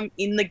like some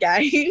in the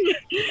game.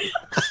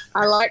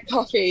 I like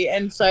coffee,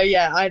 and so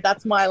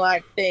that's my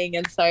like thing,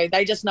 and so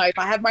they just know if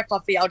I have my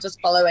coffee, I'll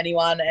just follow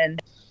anyone,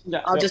 and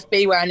I'll just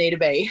be where I need to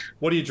be.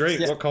 What do you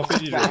drink? What coffee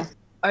do you drink?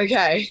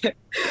 Okay.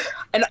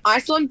 An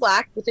Iceland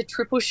Black with a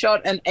triple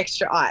shot and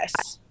extra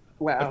ice.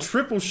 Wow. A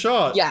triple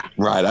shot? Yeah.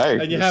 Righto.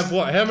 And you have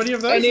what? How many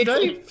of those a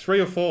day? 3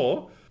 or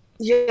 4?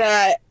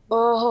 Yeah.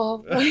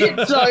 Oh,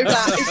 it's so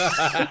bad.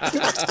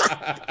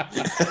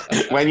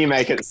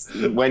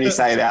 when you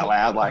say it out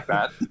loud like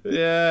that.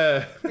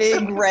 Yeah.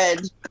 Big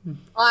red.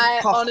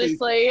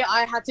 Honestly,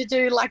 I had to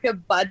do like a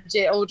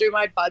budget or do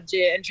my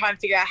budget and try and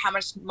figure out how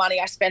much money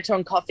I spent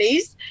on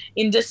coffees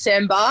in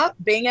December.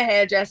 Being a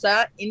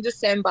hairdresser in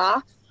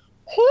December,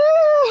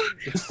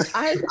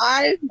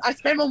 I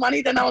spent more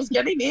money than I was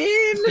getting in.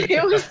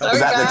 It was so bad.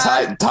 Was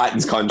that the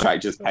Titans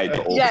contract just paid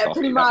for all the coffee?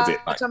 Pretty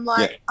much. I'm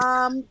like,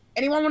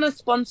 anyone want to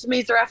sponsor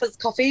me Zarafa's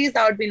coffees?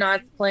 That would be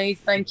nice, please.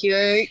 Thank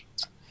you.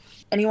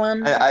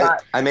 Anyone?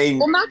 I mean,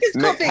 well, Macca's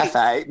coffee.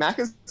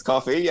 Macca's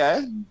coffee,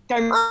 yeah.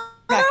 Go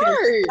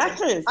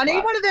Macca's. I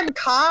need one of them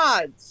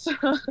cards.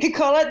 You could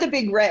call it the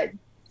Big Red.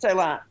 So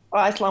like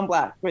Iceland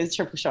Black with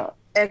triple shot.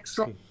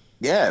 Excellent.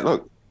 Yeah,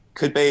 look,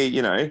 could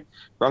be,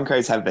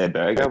 Broncos have their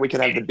burger. We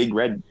could have the Big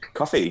Red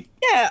coffee.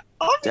 Yeah.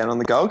 Down on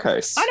the Gold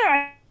Coast. I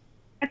know.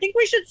 I think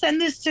we should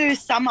send this to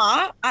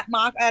Summer at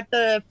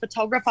the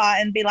photographer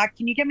and be like,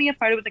 can you get me a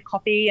photo with a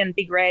coffee and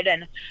Big Red,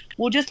 and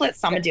we'll just let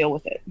Summer deal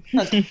with it.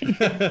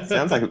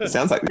 sounds like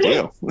the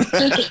deal.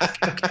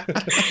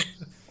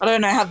 I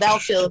don't know how they'll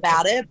feel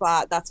about it,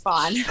 but that's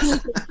fine.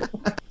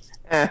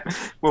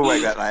 We'll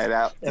work that later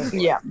out.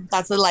 Yeah,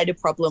 that's a later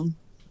problem.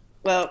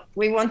 Well,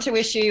 we want to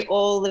wish you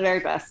all the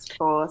very best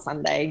for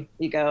Sunday.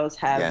 You girls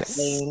have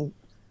been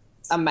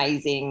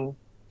amazing.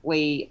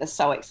 We are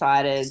so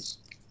excited.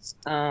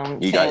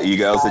 You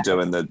girls are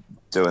doing the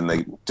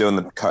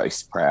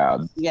coast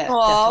proud. Yeah.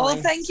 Oh, well,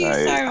 thank you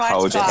so much.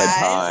 Hold your heads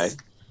high.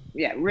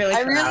 Yeah, really.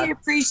 I really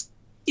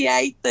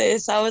appreciate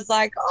this. I was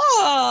like,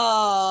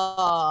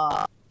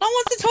 oh, someone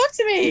wants to talk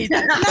to me.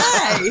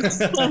 That's nice.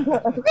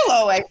 We'll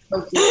always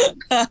talk to you.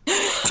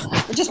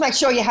 Just make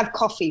sure you have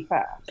coffee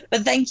first.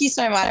 But thank you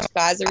so much,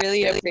 guys. I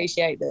really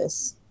appreciate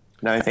this.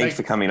 No, thanks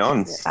for coming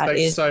on.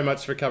 Thanks so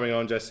much for coming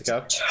on,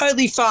 Jessica.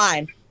 Totally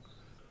fine.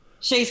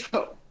 She's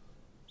cool.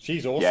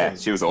 She's awesome. Yeah,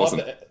 she was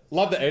awesome.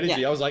 Love the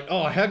energy. Yeah. I was like,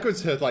 oh, how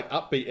good's her like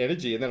upbeat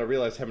energy? And then I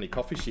realized how many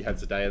coffees she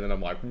has a day, and then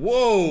I'm like,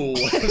 whoa.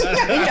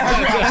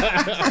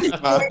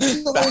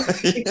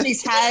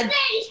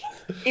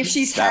 If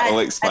she's had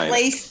at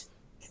least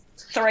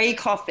 3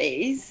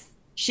 coffees,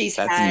 that's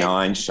had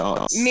 9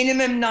 shots.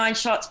 Minimum 9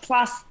 shots,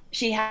 plus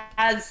she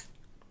has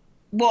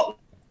what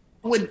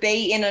would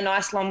be in an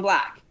Iceland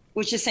Black,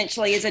 which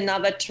essentially is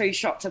another 2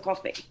 shots of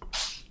coffee.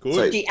 Good.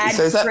 So she adds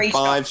so is that 3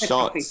 5 shots?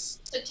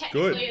 shots? So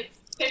technically it's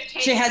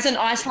 15. She has an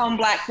Iceland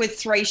Black with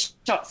 3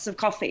 shots of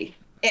coffee,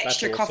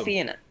 extra awesome. coffee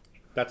in it.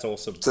 That's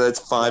awesome. So that's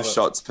 5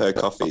 shots per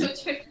coffee. So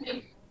it's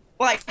 15.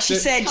 Like she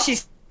said,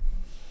 she's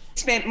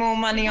spent more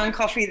money on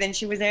coffee than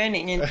she was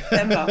earning in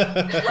December.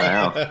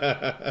 Wow.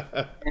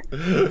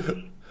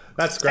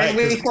 That's great. And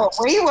we thought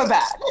we were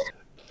bad.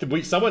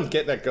 Someone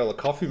get that girl a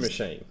coffee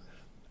machine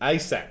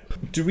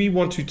ASAP. Do we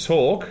want to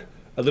talk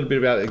a little bit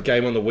about the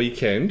game on the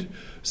weekend?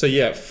 So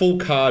yeah, full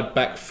card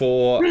back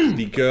for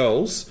the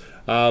girls.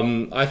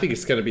 I think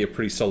it's going to be a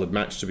pretty solid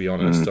match, to be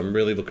honest. I'm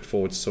really looking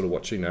forward to sort of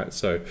watching that.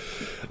 So,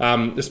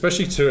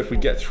 especially too if we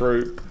get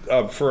through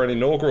for an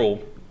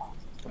inaugural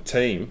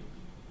team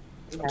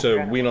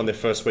to win on their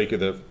first week of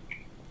the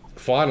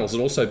finals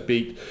and also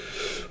beat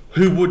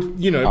who would,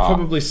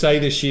 probably say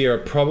this year are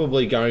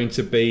probably going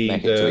to be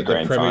the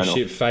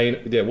premiership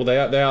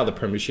they are the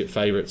premiership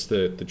favourites,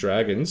 the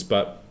Dragons.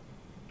 But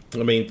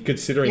I mean,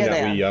 considering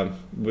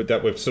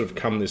that we've sort of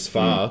come this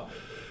far.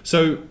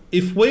 So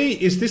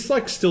is this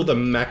like still the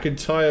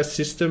McIntyre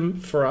system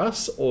for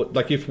us, or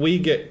like if we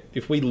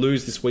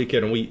lose this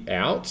weekend, are we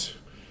out?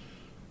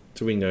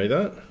 Do we know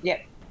that?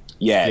 Yep.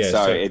 Yeah,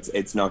 so it's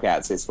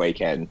knockouts this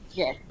weekend.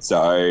 Yeah.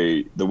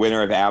 So the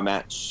winner of our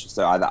match,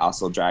 so either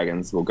us or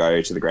Dragons, will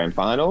go to the grand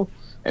final,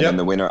 and then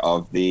the winner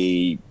of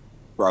the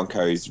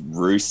Broncos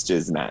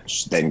Roosters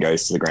match then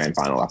goes to the grand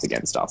final up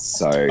against us.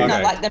 So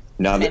Not like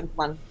the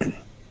one.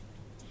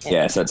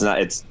 Yeah, so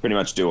it's pretty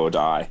much do or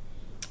die.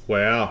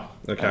 Wow.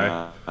 Okay.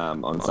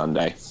 On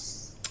Sunday.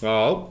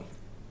 Oh,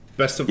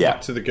 best of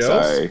luck to the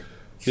girls.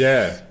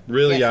 So,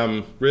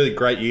 really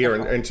great year,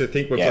 and to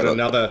think we've got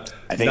another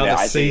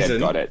season. They've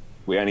got it.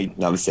 We only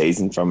another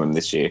season from them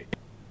this year.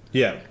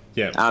 Yeah.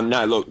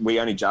 No, look, we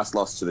only just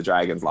lost to the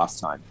Dragons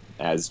last time,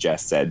 as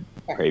Jess said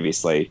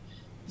previously.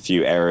 A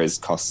few errors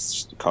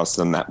cost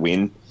them that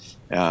win.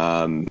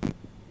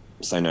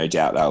 So no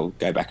doubt they'll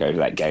go back over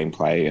that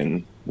gameplay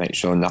and make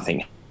sure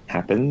nothing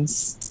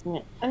happens.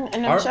 Yeah.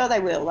 And I'm sure they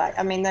will.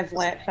 They've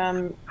learnt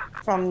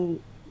from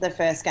the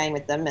first game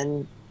with them,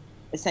 and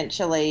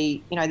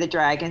essentially, the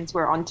Dragons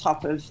were on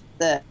top of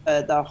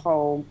the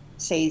whole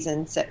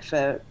season, except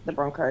for the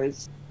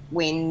Broncos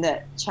win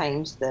that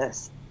changed the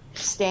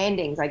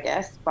standings, I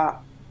guess. But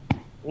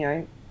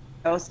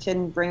girls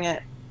can bring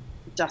it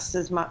just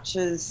as much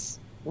as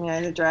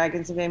the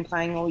Dragons have been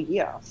playing all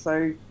year.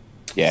 So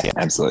yeah,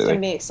 absolutely, it's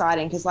going to be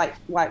exciting because, like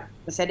I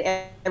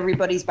said,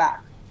 everybody's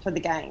back for the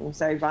game.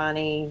 So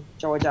Varney,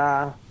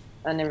 Georgia,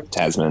 and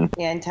Tasman.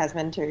 Yeah, and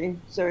Tasman too.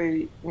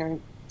 So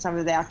some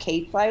of our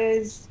key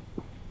players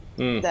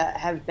that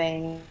have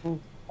been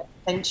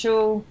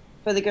essential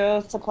for the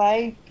girls to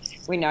play.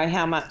 We know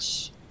how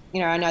much,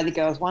 I know the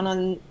girls won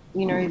on,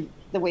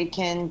 the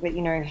weekend, but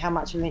how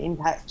much of an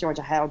impact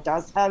Georgia Hale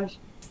does have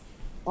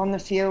on the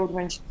field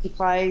when she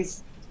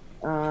plays.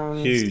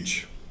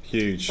 Huge.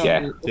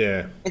 So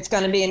yeah. It's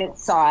going to be an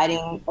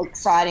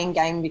exciting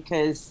game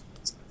because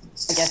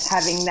I guess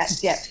having that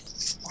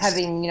depth, have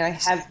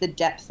the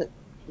depth that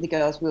the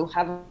girls will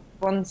have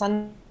on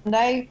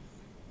Sunday,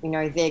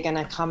 they're going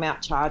to come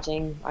out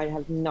charging. I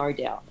have no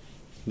doubt.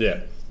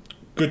 Yeah,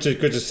 good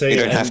to see. You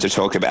don't have to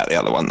talk about the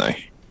other one though.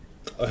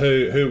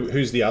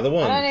 Who's the other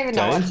one? I don't even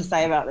know what to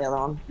say about the other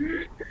one.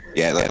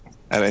 Yeah,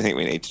 I don't think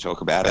we need to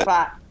talk about it.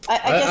 But I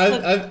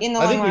guess in the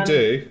long run, we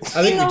do.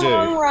 In the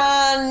long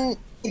run,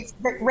 it's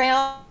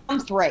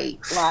round 3.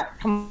 Like,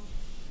 come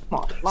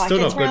on,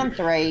 it's round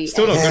 3.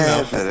 Still not good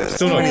enough.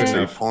 Still not good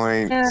enough.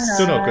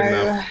 Still not good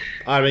enough.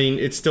 I mean,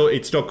 it's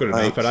not good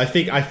enough. But I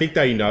think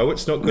they know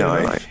it's not good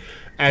enough.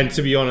 And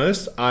to be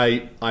honest,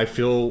 I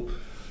feel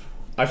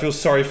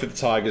sorry for the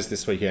Tigers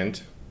this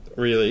weekend.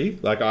 Really,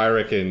 I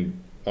reckon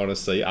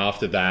honestly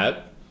after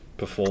that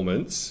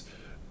performance,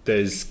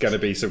 there's going to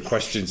be some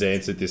questions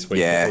answered this week.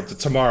 Yeah.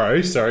 Tomorrow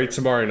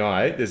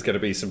night, there's going to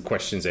be some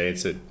questions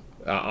answered.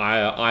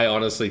 I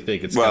honestly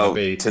think it's going to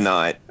be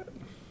tonight.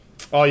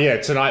 Oh yeah,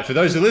 tonight for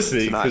those who are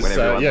listening. I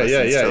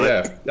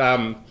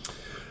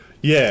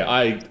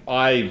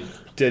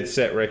dead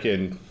set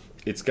reckon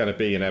it's going to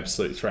be an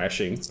absolute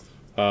thrashing,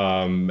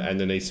 and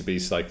there needs to be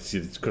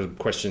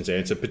questions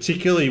answered.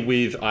 Particularly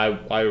with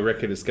I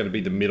reckon it's going to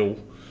be the middle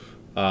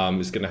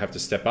is going to have to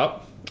step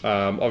up.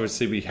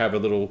 Obviously, we have a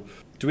little.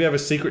 Do we have a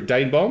secret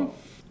Dane bomb?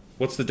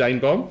 What's the Dane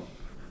bomb?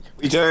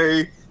 We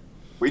do.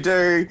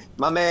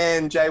 My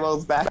man Jay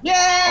Well's back on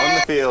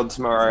the field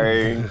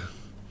tomorrow.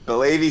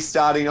 Believe he's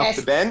starting off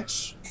the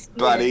bench,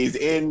 but he's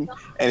in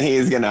and he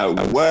is going to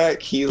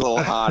work his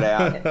little heart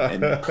out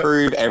and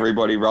prove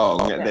everybody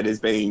wrong that has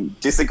been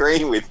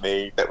disagreeing with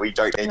me that we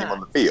don't need him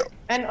on the field.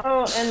 And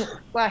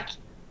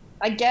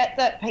I get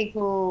that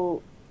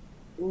people.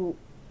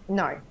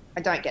 No,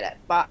 I don't get it,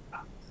 but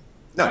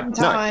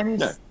sometimes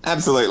no,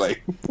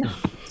 absolutely.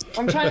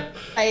 I'm trying to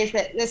say is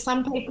that there's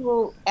some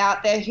people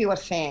out there who are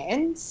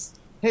fans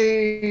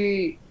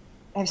who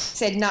have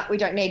said, no, we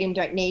don't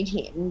need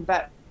him.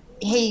 But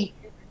he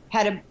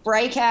had a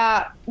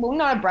breakout, well,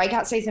 not a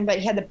breakout season, but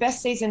he had the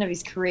best season of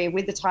his career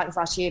with the Titans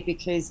last year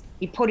because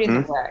he put in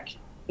the work.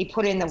 He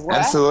put in the work.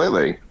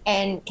 Absolutely.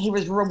 And he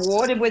was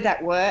rewarded with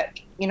that work,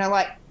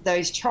 like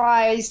those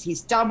tries,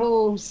 his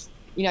doubles,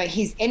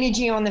 his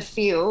energy on the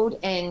field.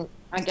 And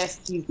I guess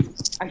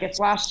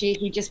last year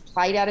he just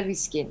played out of his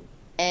skin.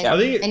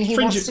 And he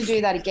wants to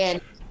do that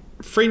again.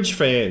 Fringe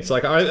fans,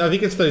 I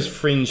think it's those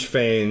fringe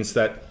fans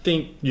that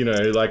think,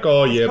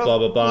 oh yeah, blah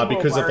blah blah,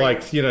 because of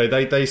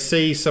they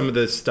see some of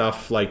the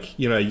stuff,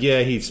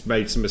 he's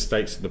made some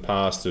mistakes in the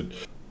past,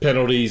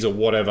 penalties or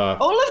whatever.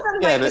 All of them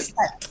make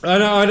mistakes. I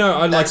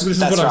know. This is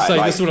what I'm saying.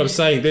 Like, this is what I'm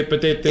saying.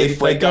 But they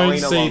don't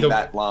see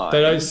that line,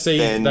 they don't see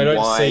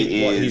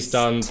why what he's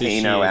done this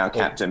Tino year. our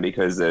captain,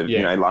 because of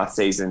last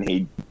season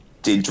he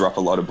did drop a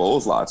lot of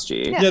balls last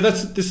year. Yeah,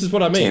 this is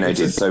what I mean. Tino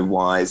did. So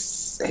why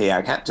is he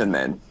our captain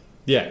then?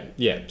 Yeah.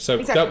 So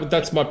exactly.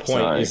 that's my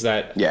point. Is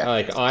that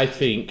like I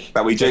think,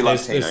 but we do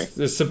love Tino.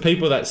 There's some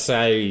people that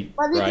say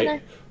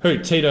right, who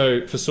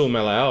Tino Fasul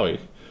Malawi.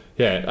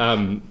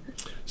 Yeah.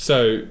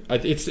 So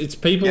it's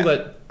people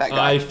that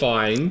I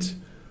find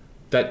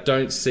that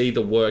don't see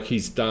the work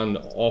he's done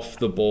off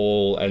the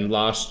ball, and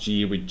last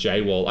year with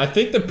J-Wall. I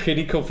think the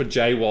pinnacle for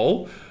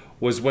J-Wall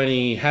was when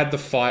he had the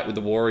fight with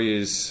the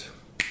Warriors.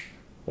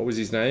 What was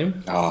his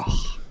name? Oh,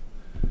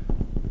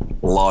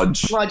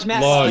 Lodge.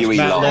 Matt Lodge.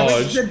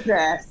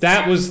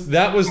 That was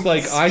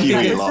like I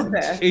think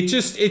it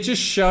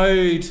just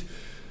showed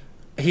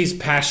his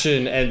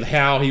passion and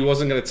how he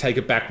wasn't going to take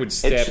a backward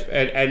step,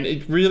 and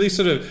it really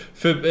sort of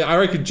I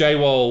reckon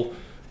J-Wall,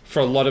 for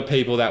a lot of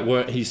people that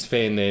weren't his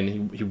fan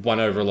then, he won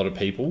over a lot of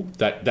people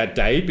that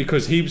day,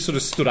 because he sort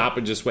of stood up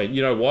and just went,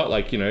 you know what,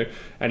 like, you know,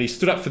 and he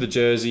stood up for the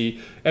jersey.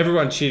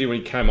 Everyone cheered when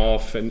he came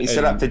off, and he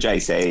stood up for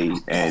JC,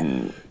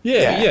 and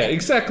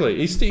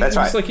exactly. That's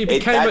right. Like he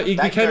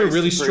became a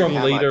really strong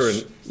leader,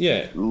 and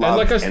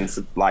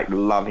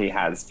love he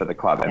has for the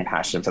club and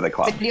passion for the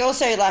club. But he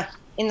also, like,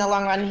 in the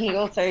long run, he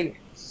also,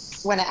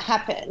 when it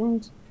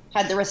happened,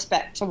 had the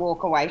respect to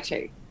walk away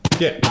too.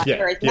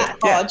 Whereas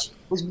Matt Lodge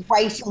was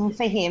waiting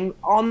for him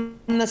on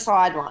the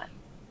sideline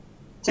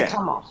to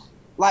come off,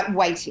 like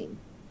waiting,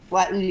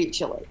 like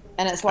literally.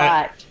 And it's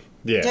like,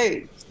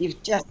 dude,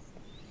 you've just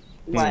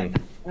no.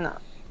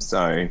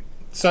 So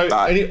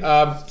what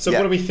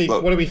do we think?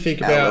 What do we think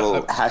about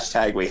little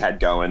hashtag we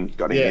had going?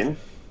 Got it in.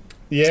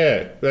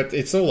 Yeah, but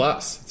it's all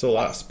us. It's all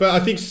us. But I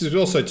think it's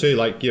also too,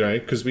 like, you know,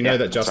 because we know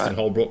that Justin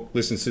Holbrook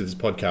listens to this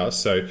podcast.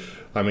 So,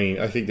 I mean,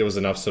 I think there was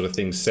enough sort of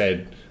things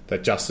said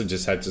that Justin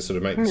just had to sort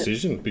of make the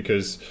decision,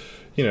 because,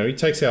 you know, he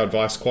takes our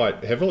advice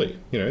quite heavily,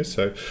 you know.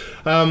 So,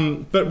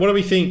 but what do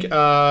we think?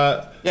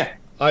 Azarko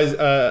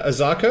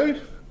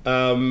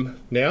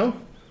now,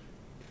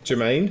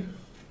 Jermaine,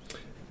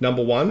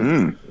 number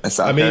one.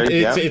 Azarko, I mean,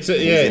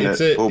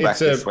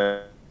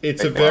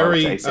 it's a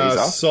very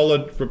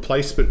solid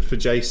replacement for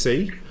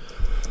JC.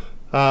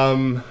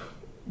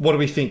 What do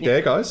we think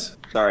there, guys?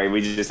 Sorry,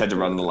 we just had to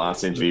run the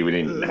last interview. We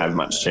didn't have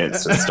much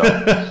chance to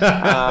stop.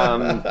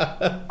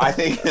 I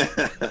think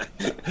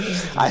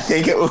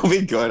it will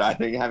be good. I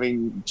think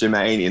having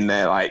Jermaine in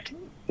there, like,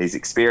 his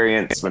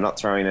experience, we're not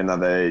throwing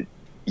another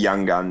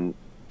young gun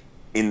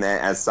in there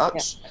as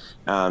such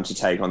to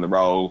take on the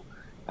role.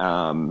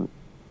 And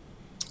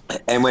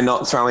we're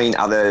not throwing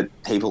other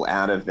people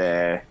out of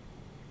their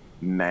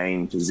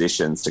main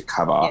positions to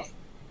cover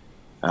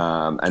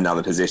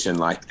another position.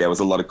 Like, there was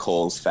a lot of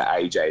calls for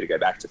AJ to go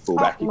back to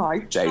fullback if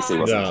JC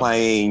wasn't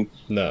playing.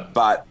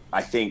 But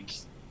I think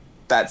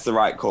that's the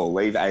right call.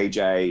 Leave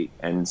AJ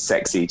and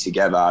Sexy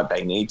together.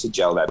 They need to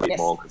gel that bit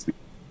more, because we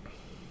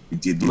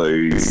did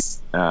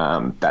lose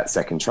that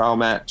second trial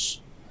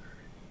match.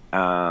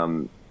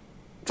 So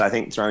I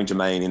think throwing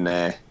Jermaine in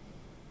there,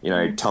 you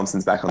know,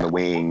 Thompson's back on the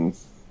wing.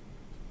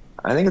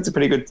 I think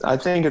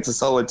it's a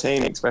solid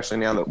team, especially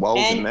now that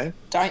Wall's in there.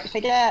 Don't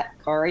forget,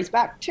 Corey's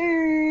back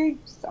too.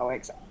 So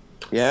excited.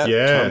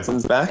 Yeah.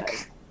 Thompson's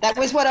back. That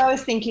was what I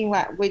was thinking,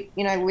 like,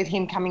 with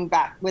him coming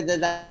back,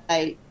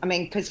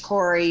 because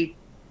Corey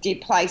did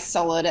play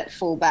solid at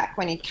fullback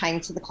when he came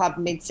to the club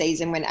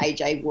mid-season when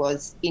AJ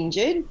was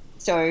injured.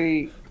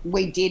 So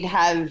we did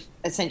have,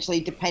 essentially,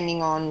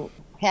 depending on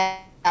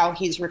how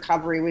his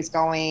recovery was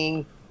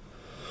going,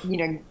 you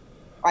know,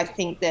 I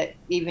think that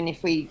even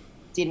if we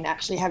didn't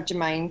actually have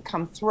Jermaine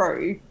come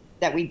through,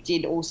 that we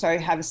did also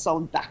have a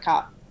solid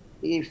backup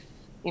if,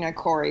 you know,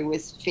 Corey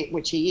was fit,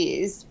 which he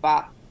is.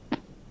 But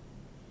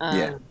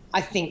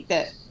I think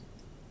that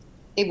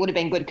it would have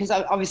been good, because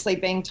obviously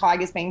being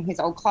Tigers, being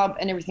his old club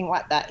and everything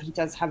like that, he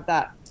does have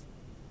that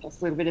just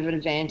a little bit of an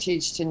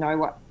advantage to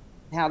know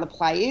how the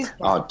play is.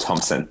 Oh,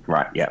 Thompson,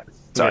 right? Yeah.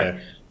 Sorry.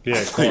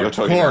 Yeah, Corey.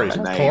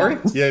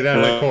 Yeah,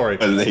 no, Corey.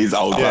 And his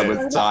old club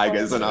was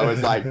Tigers, and I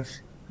was like,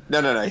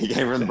 no, he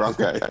came from the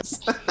Broncos.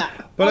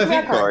 But I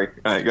think Corey.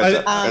 Right,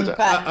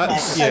 gotcha.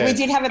 So we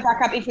did have a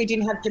backup if we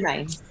didn't have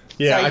Jermaine.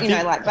 Yeah,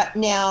 so, but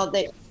now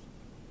that...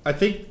 I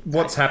think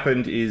what's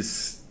happened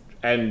is,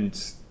 and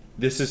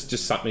this is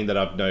just something that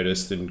I've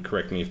noticed, and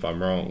correct me if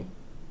I'm wrong,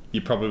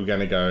 you're probably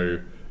going to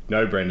go,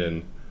 no,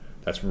 Brendan,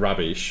 that's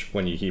rubbish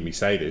when you hear me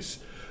say this.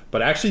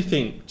 But I actually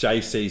think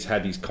JC's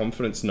had his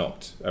confidence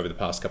knocked over the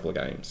past couple of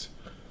games.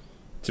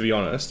 To be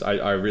honest,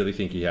 I really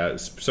think he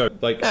has. So,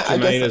 like,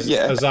 Jermaine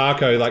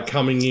Azarko, like,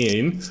 coming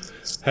in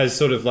has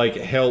sort of, like,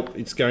 helped.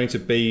 It's going to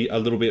be a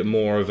little bit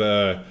more of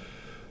a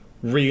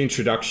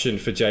reintroduction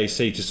for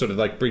JC to sort of,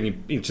 like, bring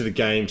him into the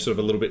game sort of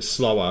a little bit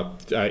slower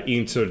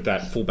into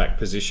that fullback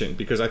position,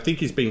 because I think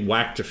he's been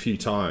whacked a few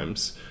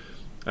times,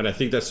 and I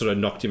think that sort of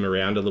knocked him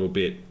around a little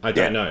bit. I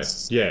don't know.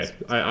 Yeah.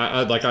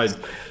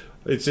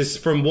 It's just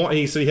from what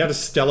he had a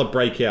stellar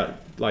breakout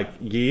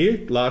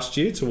year last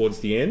year towards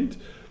the end,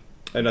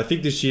 and I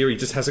think this year he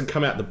just hasn't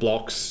come out the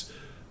blocks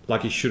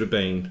like he should have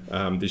been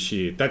this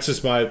year. That's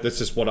just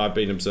what I've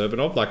been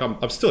observant of. Like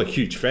I'm still a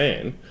huge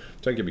fan.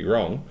 Don't get me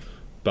wrong,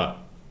 but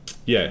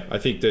yeah, I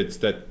think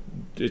that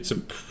it's a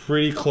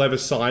pretty clever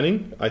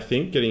signing. I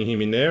think getting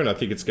him in there, and I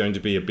think it's going to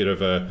be a bit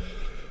of a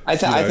I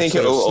think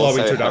it will slow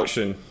also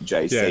introduction. help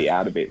JC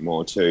out a bit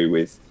more too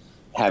with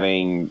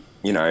having,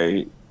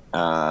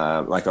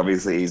 like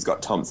obviously he's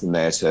got Thompson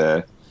there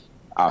to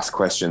ask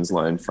questions,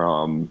 learn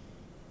from,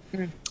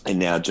 and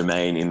now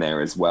Jermaine in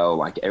there as well.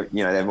 Like,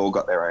 they've all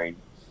got their own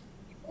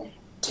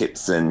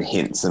tips and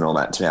hints and all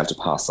that to be able to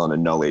pass on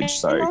and knowledge.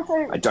 So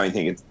also, I don't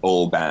think it's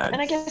all bad.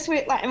 And I guess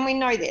we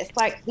know this,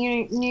 like,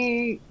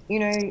 new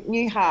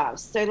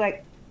halves. So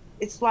like,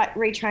 it's like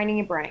retraining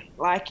your brain.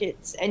 Like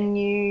it's a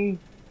new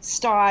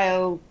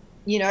style.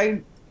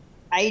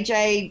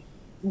 AJ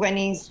when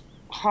he's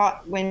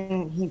hot,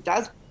 when he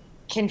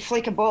can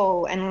flick a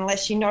ball, and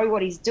unless you know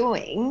what he's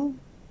doing,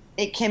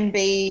 it can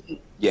be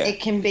I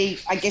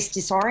guess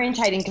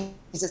disorientating,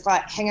 because it's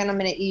like, hang on a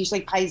minute, he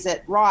usually plays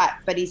it right,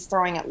 but he's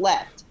throwing it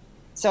left.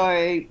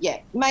 So yeah,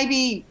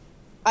 maybe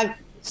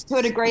to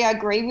a degree I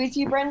agree with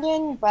you,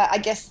 Brendan, but I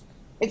guess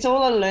it's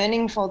all a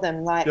learning for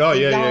them. Like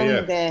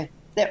they're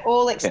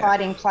all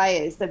exciting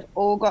players. They've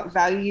all got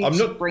value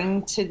to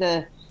bring to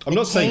the. I'm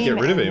not saying get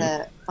rid of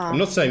him. I'm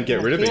not saying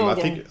get rid of him.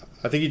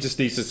 I think he just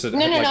needs to sort of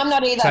I'm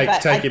not either,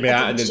 take him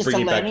out and then bring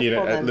him back in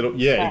a little.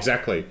 Yeah,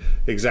 exactly.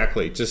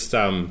 Just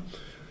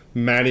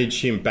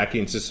manage him back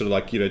into sort of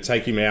like,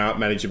 take him out,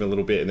 manage him a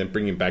little bit, and then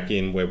bring him back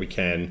in where we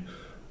can.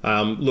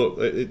 Look,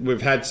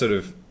 we've had sort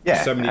of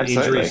so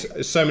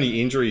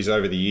many injuries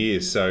over the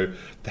years. So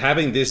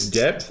having this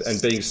depth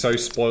and being so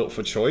spoilt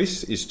for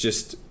choice is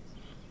just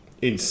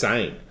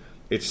insane.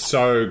 It's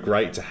so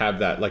great to have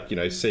that. Like,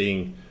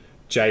 seeing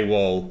Jay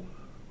Wall,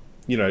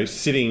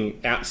 sitting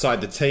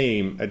outside the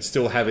team and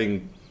still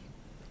having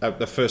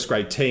the first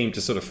grade team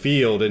to sort of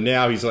field, and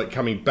now he's like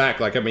coming back.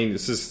 Like, I mean,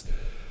 this is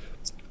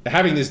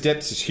having this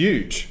depth is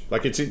huge.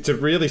 Like, it's a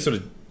really sort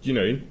of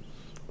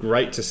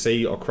great to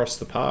see across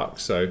the park.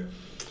 So,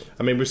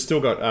 I mean, we've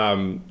still got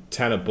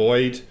Tanner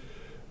Boyd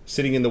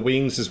sitting in the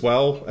wings as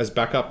well as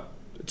backup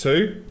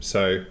too.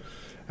 So,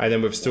 and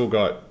then we've still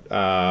got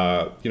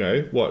we're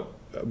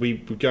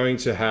going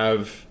to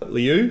have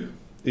Liu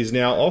is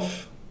now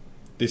off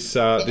this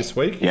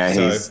week. Yeah,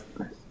 he's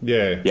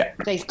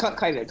got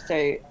COVID,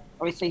 so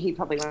obviously he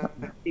probably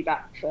won't be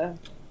back for.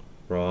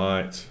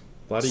 Right,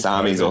 bloody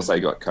Sami's COVID. also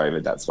got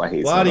COVID. That's why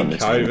he's bloody not on the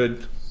COVID.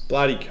 team.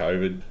 Bloody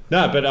COVID.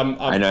 No, but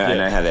I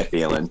know how they're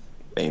feeling.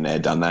 Been there,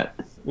 done that.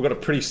 We've got a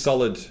pretty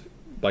solid,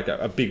 like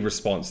a big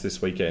response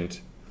this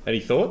weekend. Any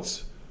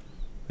thoughts?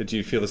 Did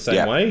you feel the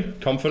same way?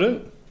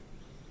 Confident?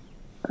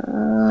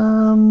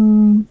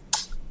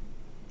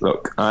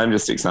 Look, I'm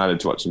just excited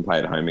to watch them play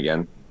at home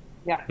again.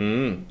 Yeah.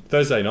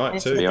 Thursday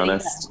night too. To be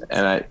honest,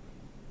 and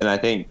I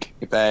think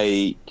if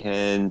they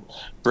can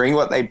bring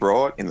what they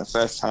brought in the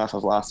first half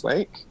of last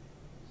week,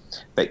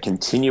 but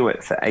continue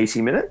it for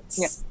 80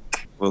 minutes,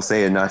 we'll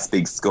see a nice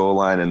big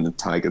scoreline, and the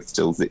Tigers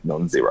still sitting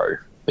on 0.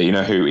 But you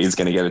know who is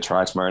going to get a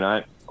try tomorrow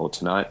night or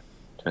tonight?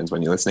 Depends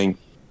when you're listening.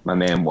 My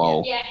man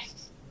Wall.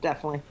 Yes,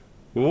 definitely.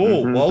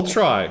 Ooh, Wall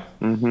try.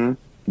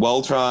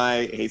 Wall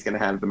try. He's going to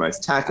have the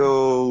most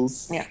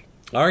tackles. Yeah.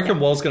 I reckon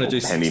Wall's going to do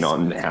depending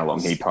on how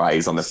long he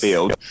plays on the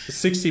field.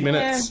 60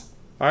 minutes. Yeah.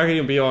 I reckon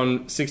he'll be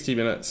on 60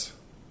 minutes.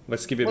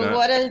 Let's give him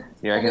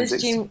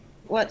that.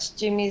 What's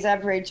Jimmy's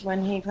average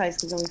when he plays?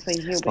 Because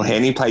obviously he'll be. Well,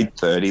 Henny played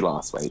 30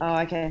 last week. Oh,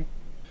 okay.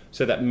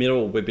 So that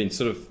middle, we've been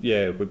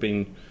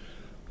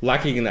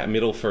lacking in that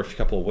middle for a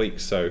couple of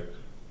weeks. So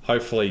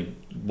hopefully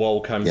Wall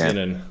comes in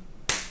and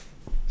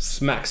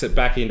smacks it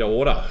back into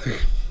order.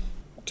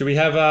 Do we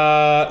have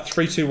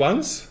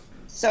 3-2-1s?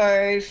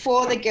 So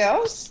for the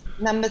girls,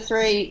 number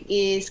 3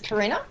 is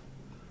Karina.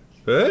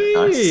 Hey.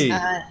 Nice.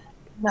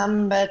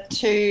 Number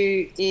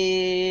 2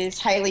 is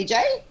Hayley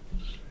J.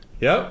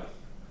 Yep.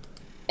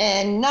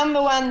 And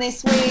number 1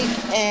 this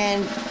week,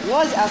 and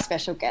was our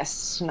special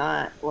guest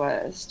tonight,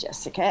 was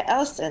Jessica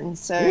Ellison.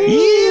 So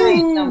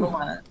number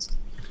 1.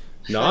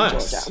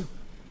 Nice.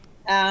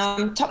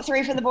 Top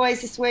 3 for the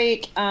boys this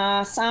week.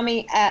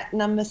 Sami at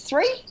number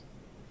 3.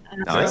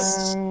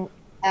 Nice.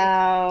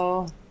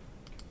 Our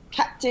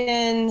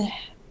captain,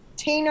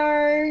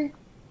 Tino.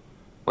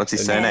 What's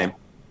his surname?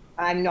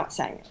 I'm not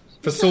saying it.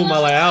 Fasul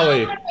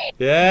Malawi.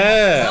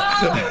 Yeah.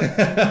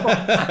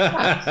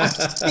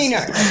 Tino.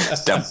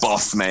 The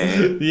boss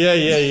man.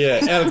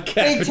 Yeah. El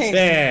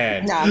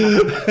Capitan. No,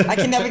 I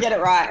can never get it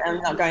right.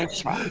 I'm not going to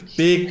try.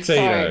 Big Tino. So,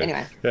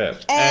 anyway. Yeah.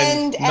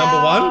 And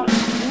number 1?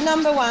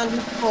 Number 1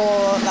 for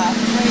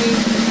last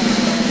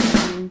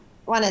week. And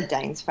one of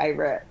Dane's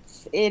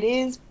favourites. It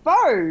is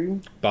Bo.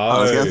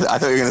 I thought you were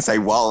going to say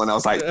Wall, and I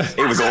was like,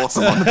 it was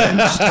awesome on the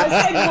bench.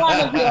 I said one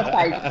of your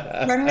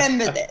favourites.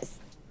 Remember this.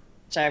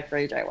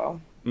 Jeffrey J.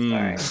 Wall.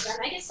 Yeah,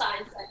 make a sign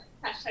like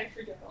hashtag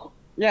for Joel.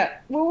 Yeah.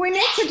 Well, we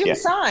need to do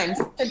signs,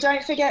 so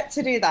don't forget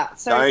to do that.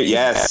 So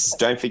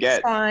don't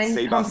forget. Sign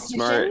See Bus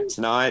tomorrow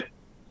tonight.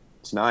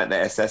 tonight, the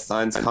SS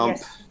Signs comp.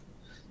 Yes.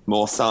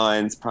 More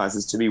signs,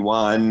 prizes to be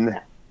won.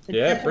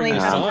 Yeah, bring your Definitely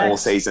signs. All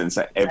season,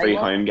 so every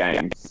home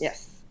game.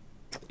 Yes.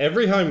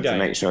 Every home So game.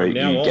 make sure from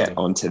now you on. get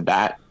onto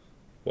that.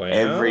 Wow.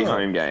 Every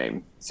home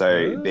game.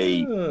 So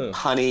be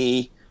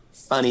punny,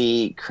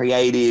 funny,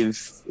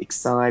 creative,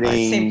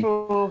 exciting.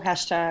 Simple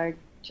hashtag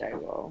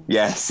JWall.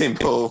 Yeah,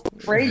 simple.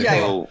 Free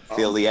JWall.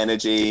 Feel the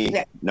energy.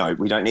 Yeah. No,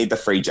 we don't need the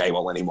free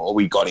JWall anymore.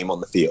 We got him on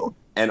the field.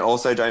 And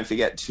also don't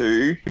forget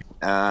to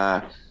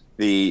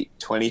the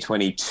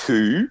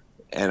 2022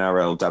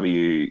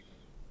 NRLW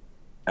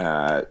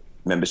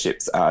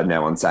memberships are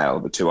now on sale.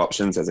 The two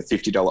options. There's a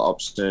 $50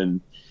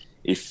 option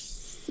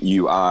if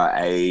you are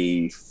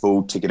a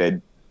full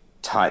ticketed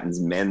Titans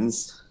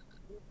men's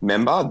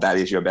member. That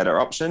is your better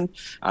option.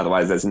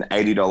 Otherwise, there's an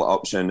 $80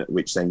 option,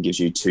 which then gives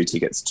you 2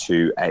 tickets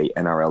to a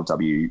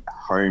NRLW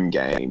home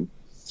game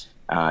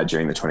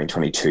during the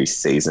 2022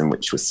 season,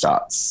 which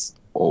starts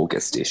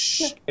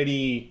August-ish.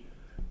 Any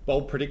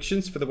bold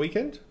predictions for the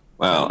weekend?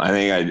 Well,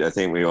 I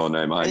think we all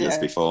know mine just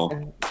before.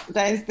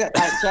 Those that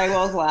like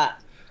JWall's lap.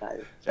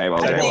 Jay will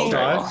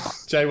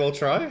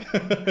try.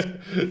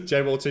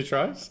 Jay will 2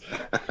 tries.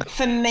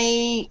 For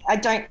me,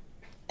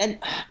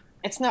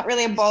 it's not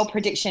really a bold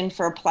prediction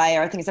for a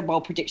player. I think it's a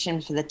bold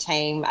prediction for the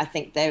team. I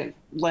think they've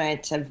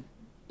learnt a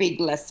big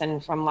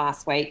lesson from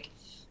last week,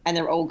 and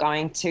they're all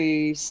going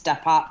to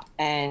step up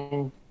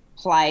and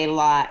play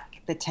like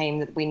the team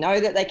that we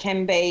know that they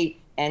can be.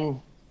 And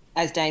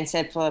as Dane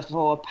said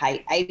before,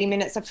 play 80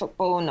 minutes of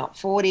football, not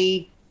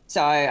 40.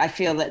 So I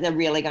feel that they're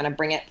really going to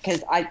bring it,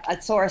 because I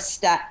saw a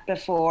stat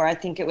before. I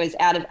think it was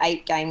out of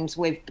 8 games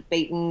we've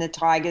beaten the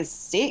Tigers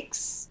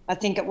 6, I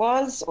think it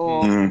was,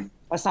 or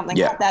something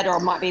like that, or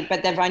it might be.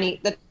 But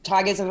the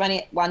Tigers have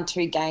only won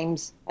 2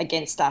 games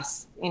against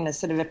us in a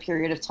sort of a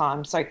period of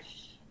time. So,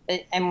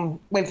 and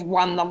we've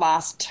won the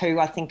last 2,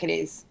 I think it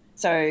is.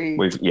 So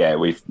we've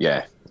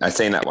I've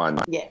seen that one.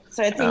 Yeah.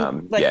 So I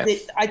think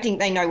I think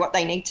they know what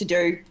they need to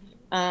do.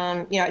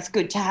 It's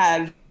good to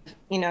have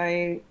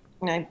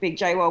Big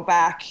JWall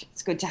back.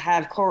 It's good to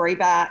have Corey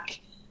back.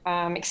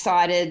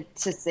 Excited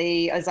to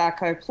see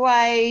Ozako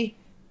play.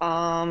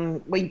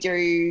 I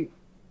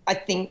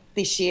think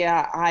this year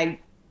I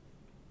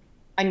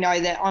know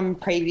that on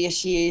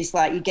previous years,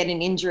 like you get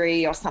an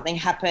injury or something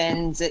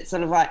happens, it's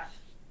sort of like,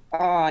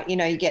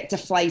 you get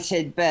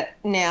deflated. But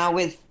now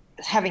with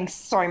having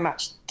so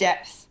much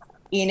depth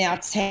in our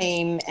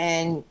team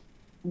and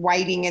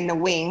waiting in the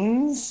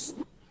wings,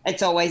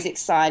 it's always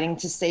exciting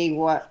to see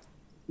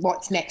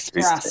what's next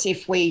for us.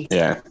 If we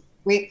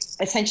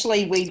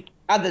essentially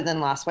other than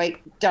last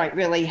week,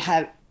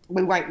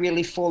 we won't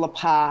really fall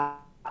apart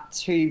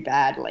too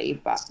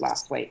badly. But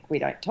last week, we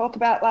don't talk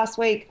about last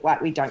week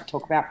like we don't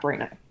talk about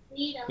Bruno.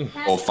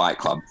 Or Fight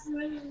Club.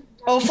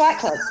 Or Fight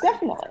Club,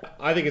 definitely.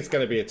 I think it's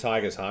going to be a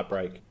Tigers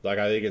heartbreak. I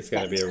think it's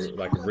going to be a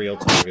real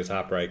Tigers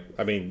heartbreak.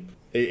 I mean,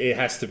 it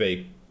has to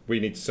be. We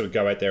need to sort of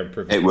go out there and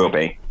prove it. Will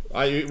be.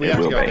 We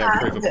have to go out there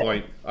and prove a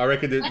point. I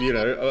reckon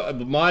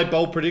that, my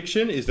bold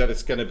prediction is that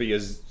it's going to be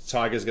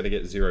Tigers going to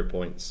get 0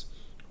 points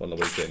on the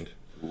weekend.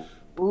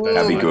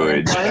 That'd be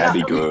good.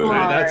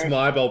 That's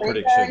my bold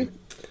prediction.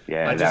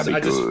 Yeah, that'd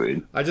be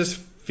good. I just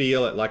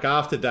feel it. Like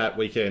after that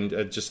weekend,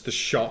 just the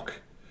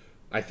shock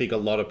I think a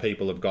lot of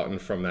people have gotten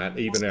from that,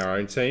 even our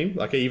own team.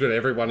 Like even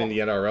everyone in the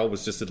NRL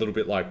was just a little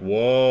bit like,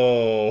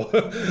 whoa,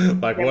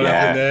 like what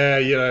happened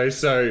there,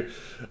 So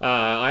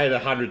I had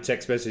 100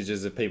 text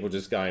messages of people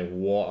just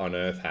going, what on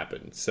earth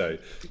happened? So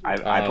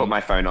I put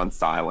my phone on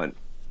silent.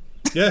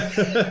 Yeah.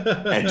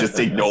 And just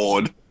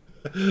ignored.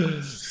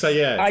 So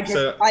yeah.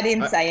 I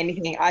didn't say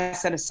anything. I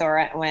sort of saw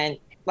it and went,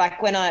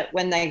 like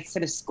when they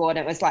sort of scored,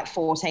 it was like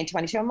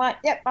 14-22. I'm like,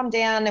 yep, I'm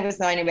down. There was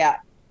only about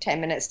 10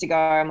 minutes to go.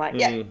 I'm like,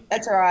 yeah,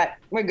 that's all right.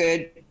 We're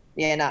good.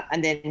 Yeah, no.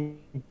 And then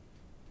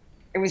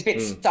it was a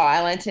bit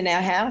silent in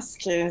our house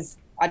because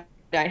I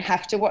don't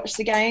have to watch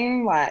the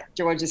game. Like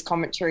George's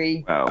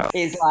commentary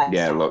is like,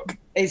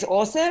 is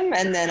awesome.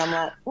 And then I'm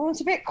like,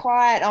 it's a bit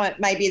quiet. I'm like,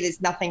 maybe there's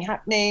nothing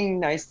happening.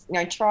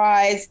 No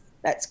tries.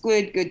 That's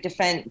good. Good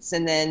defense.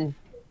 And then,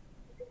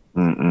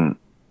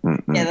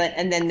 yeah,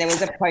 and then there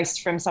was a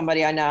post from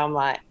somebody I know. I'm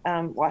like,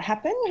 what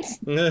happened?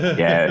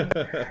 Yeah.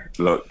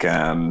 Look,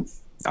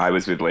 I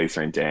was with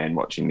Lisa and Dan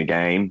watching the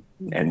game,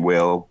 and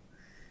Will,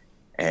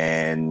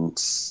 and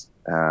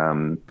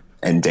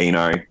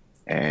Dino,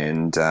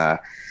 and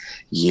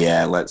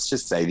let's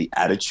just say the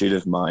attitude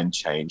of mine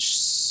changed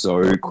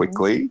so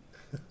quickly,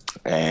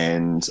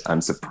 and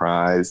I'm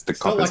surprised the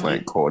coppers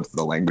weren't called for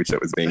the language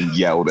that was being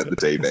yelled at the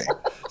TV.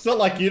 It's not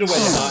like you to wear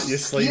your heart in your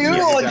sleeve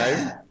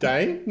game,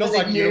 Dane. Not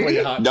like you to wear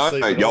your heart in your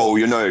sleeve.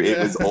 It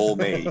was all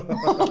me.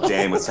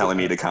 Dan was telling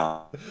me to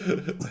calm.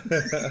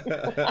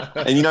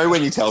 And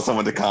when you tell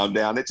someone to calm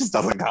down, it just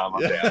doesn't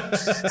calm them down.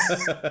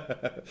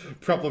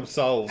 Problem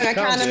solved. And I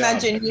can't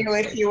imagine you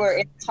if you were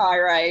in a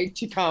tirade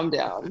to calm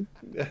down.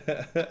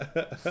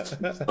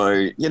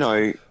 So,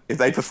 if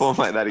they perform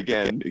like that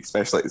again,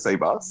 especially at the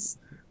C-Bus,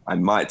 I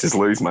might just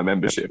lose my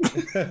membership.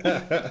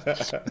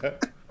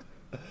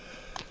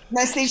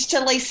 Message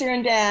to Lisa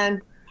and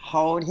Dan,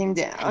 hold him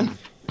down.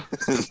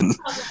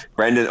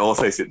 Brendan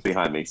also sits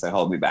behind me, so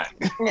hold me back.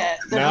 Yeah,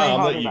 No,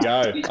 I'll let you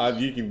go.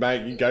 You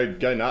can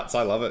go nuts.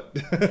 I love it.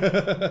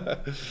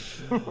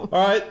 All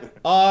right,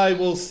 I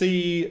will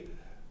see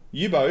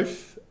you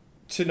both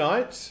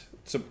tonight.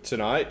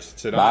 Tonight.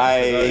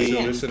 Bye. For those who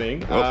are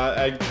listening,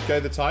 and go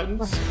the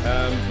Titans.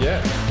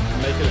 Yeah,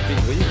 make it a big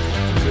win.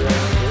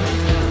 2-0.